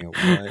 Oh yeah.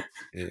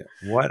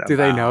 What Do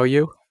they know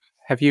you?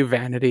 Have you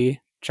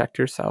vanity checked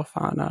yourself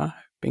on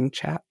Bing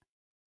Chat?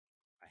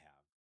 I have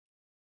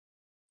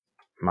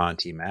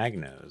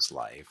Montemagno's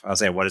life. I'll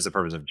say, what is the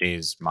purpose of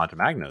James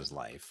Montemagno's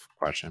life?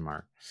 Question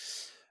mark.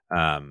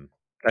 I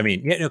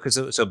mean, yeah, no,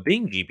 because so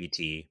Bing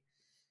GPT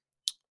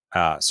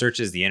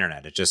searches the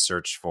internet. It just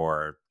searched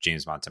for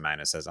James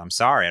Montemagno. Says, I'm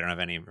sorry, I don't have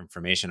any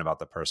information about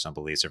the personal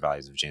beliefs or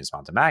values of James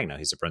Montemagno.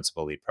 He's the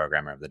principal lead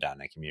programmer of the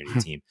 .NET community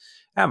team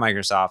at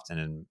Microsoft,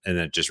 and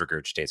it just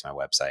regurgitates my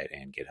website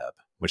and GitHub,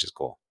 which is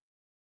cool.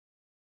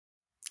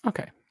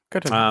 Okay,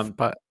 good enough,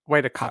 but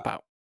way to cop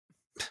out.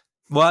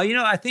 Well,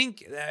 I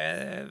think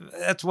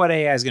that's what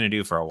AI is going to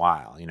do for a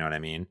while. You know what I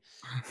mean?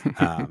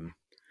 Well,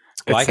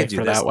 I could do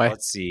this. That way.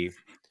 Let's see.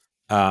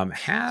 How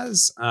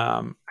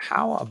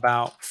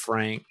about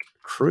Frank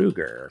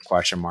Krueger?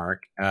 Question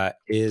mark.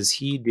 Is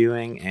he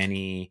doing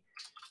any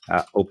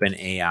open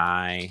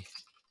AI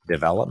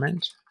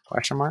development?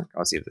 Question mark.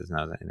 I'll see if this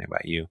knows anything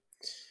about you.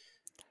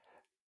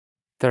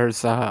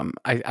 There's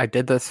I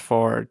did this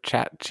for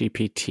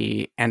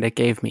ChatGPT, and it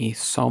gave me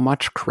so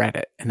much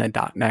credit in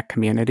the .NET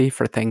community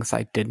for things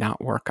I did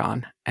not work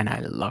on, and I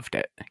loved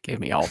it. It gave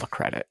me all the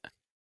credit.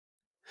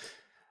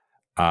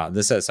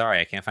 This says, sorry,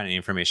 I can't find any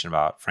information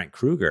about Frank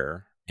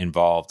Krueger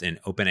involved in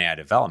OpenAI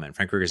development.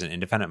 Frank Krueger is an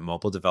independent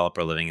mobile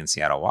developer living in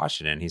Seattle,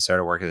 Washington. He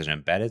started work as an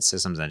embedded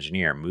systems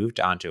engineer,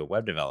 moved on to a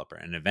web developer,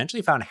 and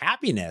eventually found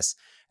happiness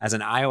as an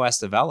iOS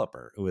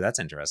developer. Ooh, that's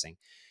interesting.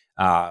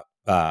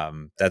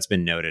 That's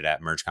been noted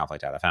at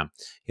mergeconflict.fm.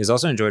 He has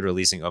also enjoyed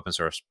releasing open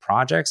source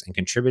projects and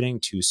contributing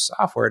to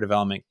software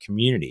development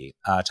community.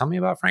 Tell me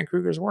about Frank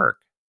Krueger's work.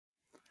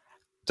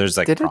 There's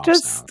like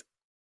prompts now.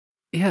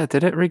 Yeah,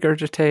 did it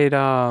regurgitate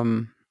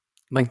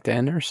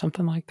LinkedIn or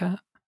something like that?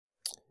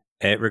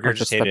 It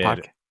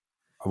regurgitated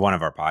one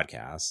of our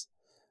podcasts.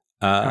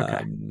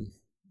 Okay.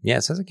 Yeah,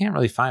 it says I can't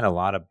really find a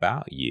lot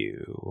about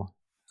you.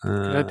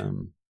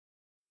 Good.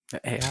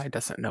 The AI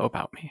doesn't know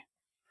about me.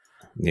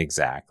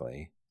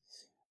 Exactly.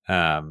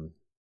 Well,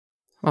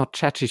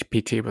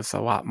 ChatGPT was a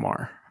lot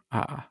more.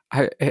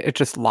 It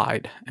just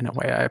lied in a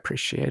way I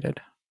appreciated.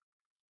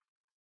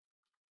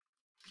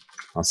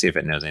 I'll see if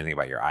it knows anything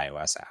about your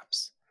iOS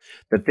apps.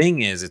 The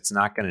thing is, it's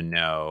not going to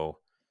know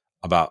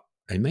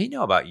I may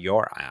know about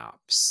your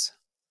apps.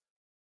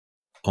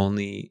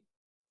 Only,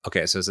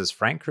 okay, so it says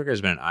Frank Krueger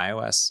has been an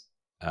iOS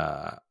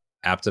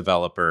app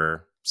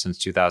developer since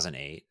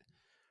 2008.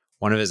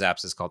 One of his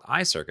apps is called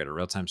iCircuit, a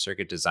real-time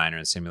circuit designer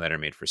and simulator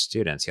made for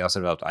students. He also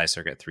developed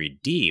iCircuit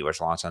 3D,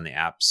 which launched on the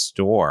App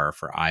Store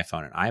for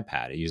iPhone and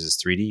iPad. It uses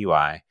 3D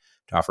UI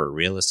to offer a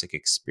realistic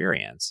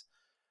experience.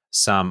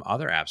 Some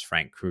other apps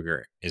Frank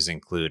Krueger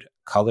include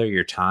Color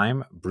Your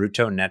Time,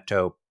 Bruto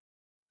Netto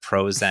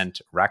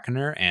Prosent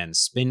Reckoner, and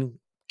Spin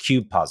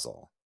Cube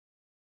Puzzle.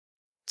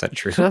 Is that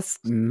true?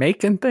 Just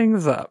making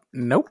things up.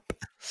 Nope.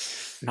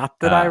 Not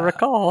that I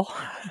recall.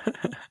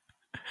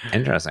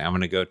 Interesting. I'm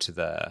going to go to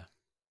the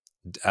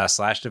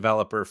slash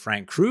developer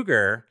Frank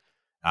Krueger.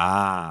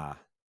 I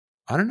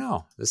don't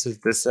know. This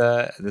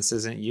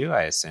isn't you,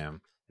 I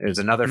assume. There's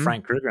another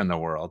Frank Krueger in the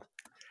world.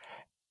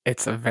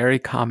 It's a very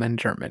common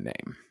German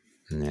name.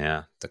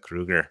 Yeah, the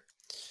Krueger.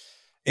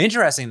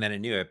 Interesting that it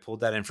knew. It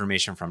pulled that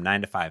information from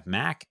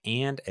 9to5Mac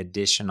and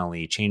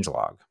additionally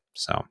changelog.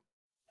 So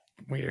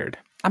weird.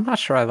 I'm not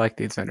sure I like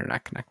these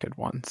internet connected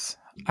ones.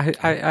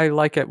 I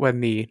like it when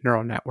the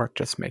neural network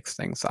just makes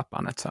things up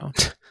on its own.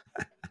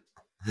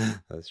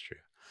 That's true.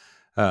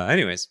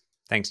 Anyways,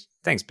 thanks,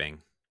 Bing.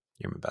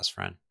 You're my best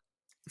friend.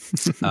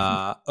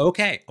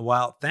 Okay.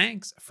 Well,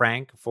 thanks,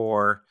 Frank,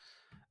 for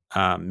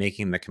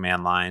making the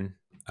command line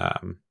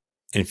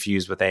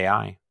infused with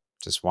AI.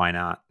 Just why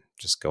not?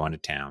 Just go into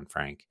town,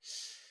 Frank.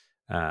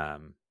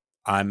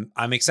 I'm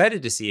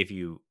excited to see if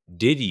you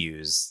did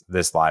use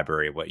this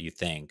library, what you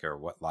think, or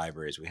what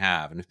libraries we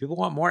have. And if people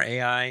want more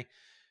AI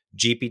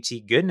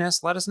GPT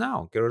goodness, let us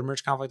know. Go to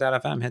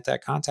mergeconflict.fm, hit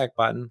that contact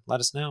button, let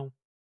us know.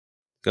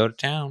 Go to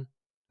town.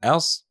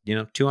 Else,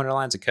 200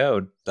 lines of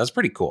code. That's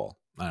pretty cool.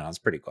 I don't know, it's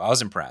pretty cool. I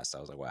was impressed. I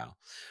was like, wow.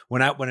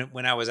 When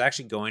I was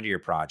actually going to your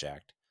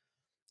project,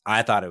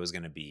 I thought it was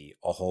going to be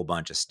a whole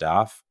bunch of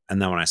stuff.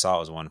 And then when I saw it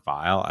was one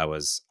file,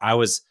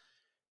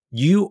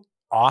 you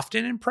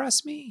often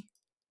impress me,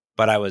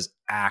 but I was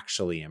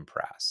actually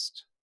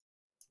impressed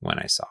when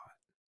I saw it.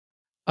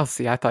 Oh,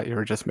 see, I thought you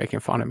were just making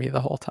fun of me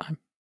the whole time.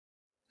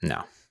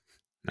 No,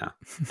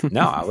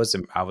 I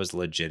was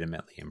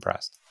legitimately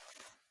impressed.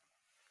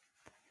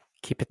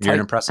 Keep it tight. You're an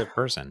impressive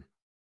person.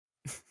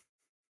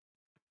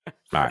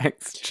 All right.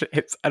 Thanks,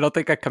 James. I don't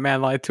think a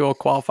command line tool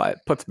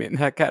puts me in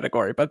that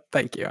category, but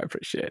thank you. I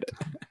appreciate it.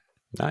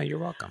 No, you're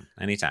welcome.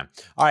 Anytime.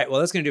 All right.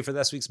 Well, that's going to do it for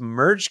this week's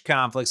Merge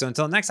Conflict. So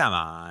until next time,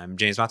 I'm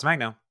James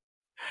Montemagno.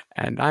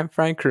 And I'm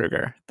Frank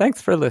Krueger.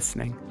 Thanks for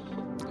listening.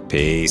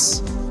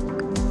 Peace.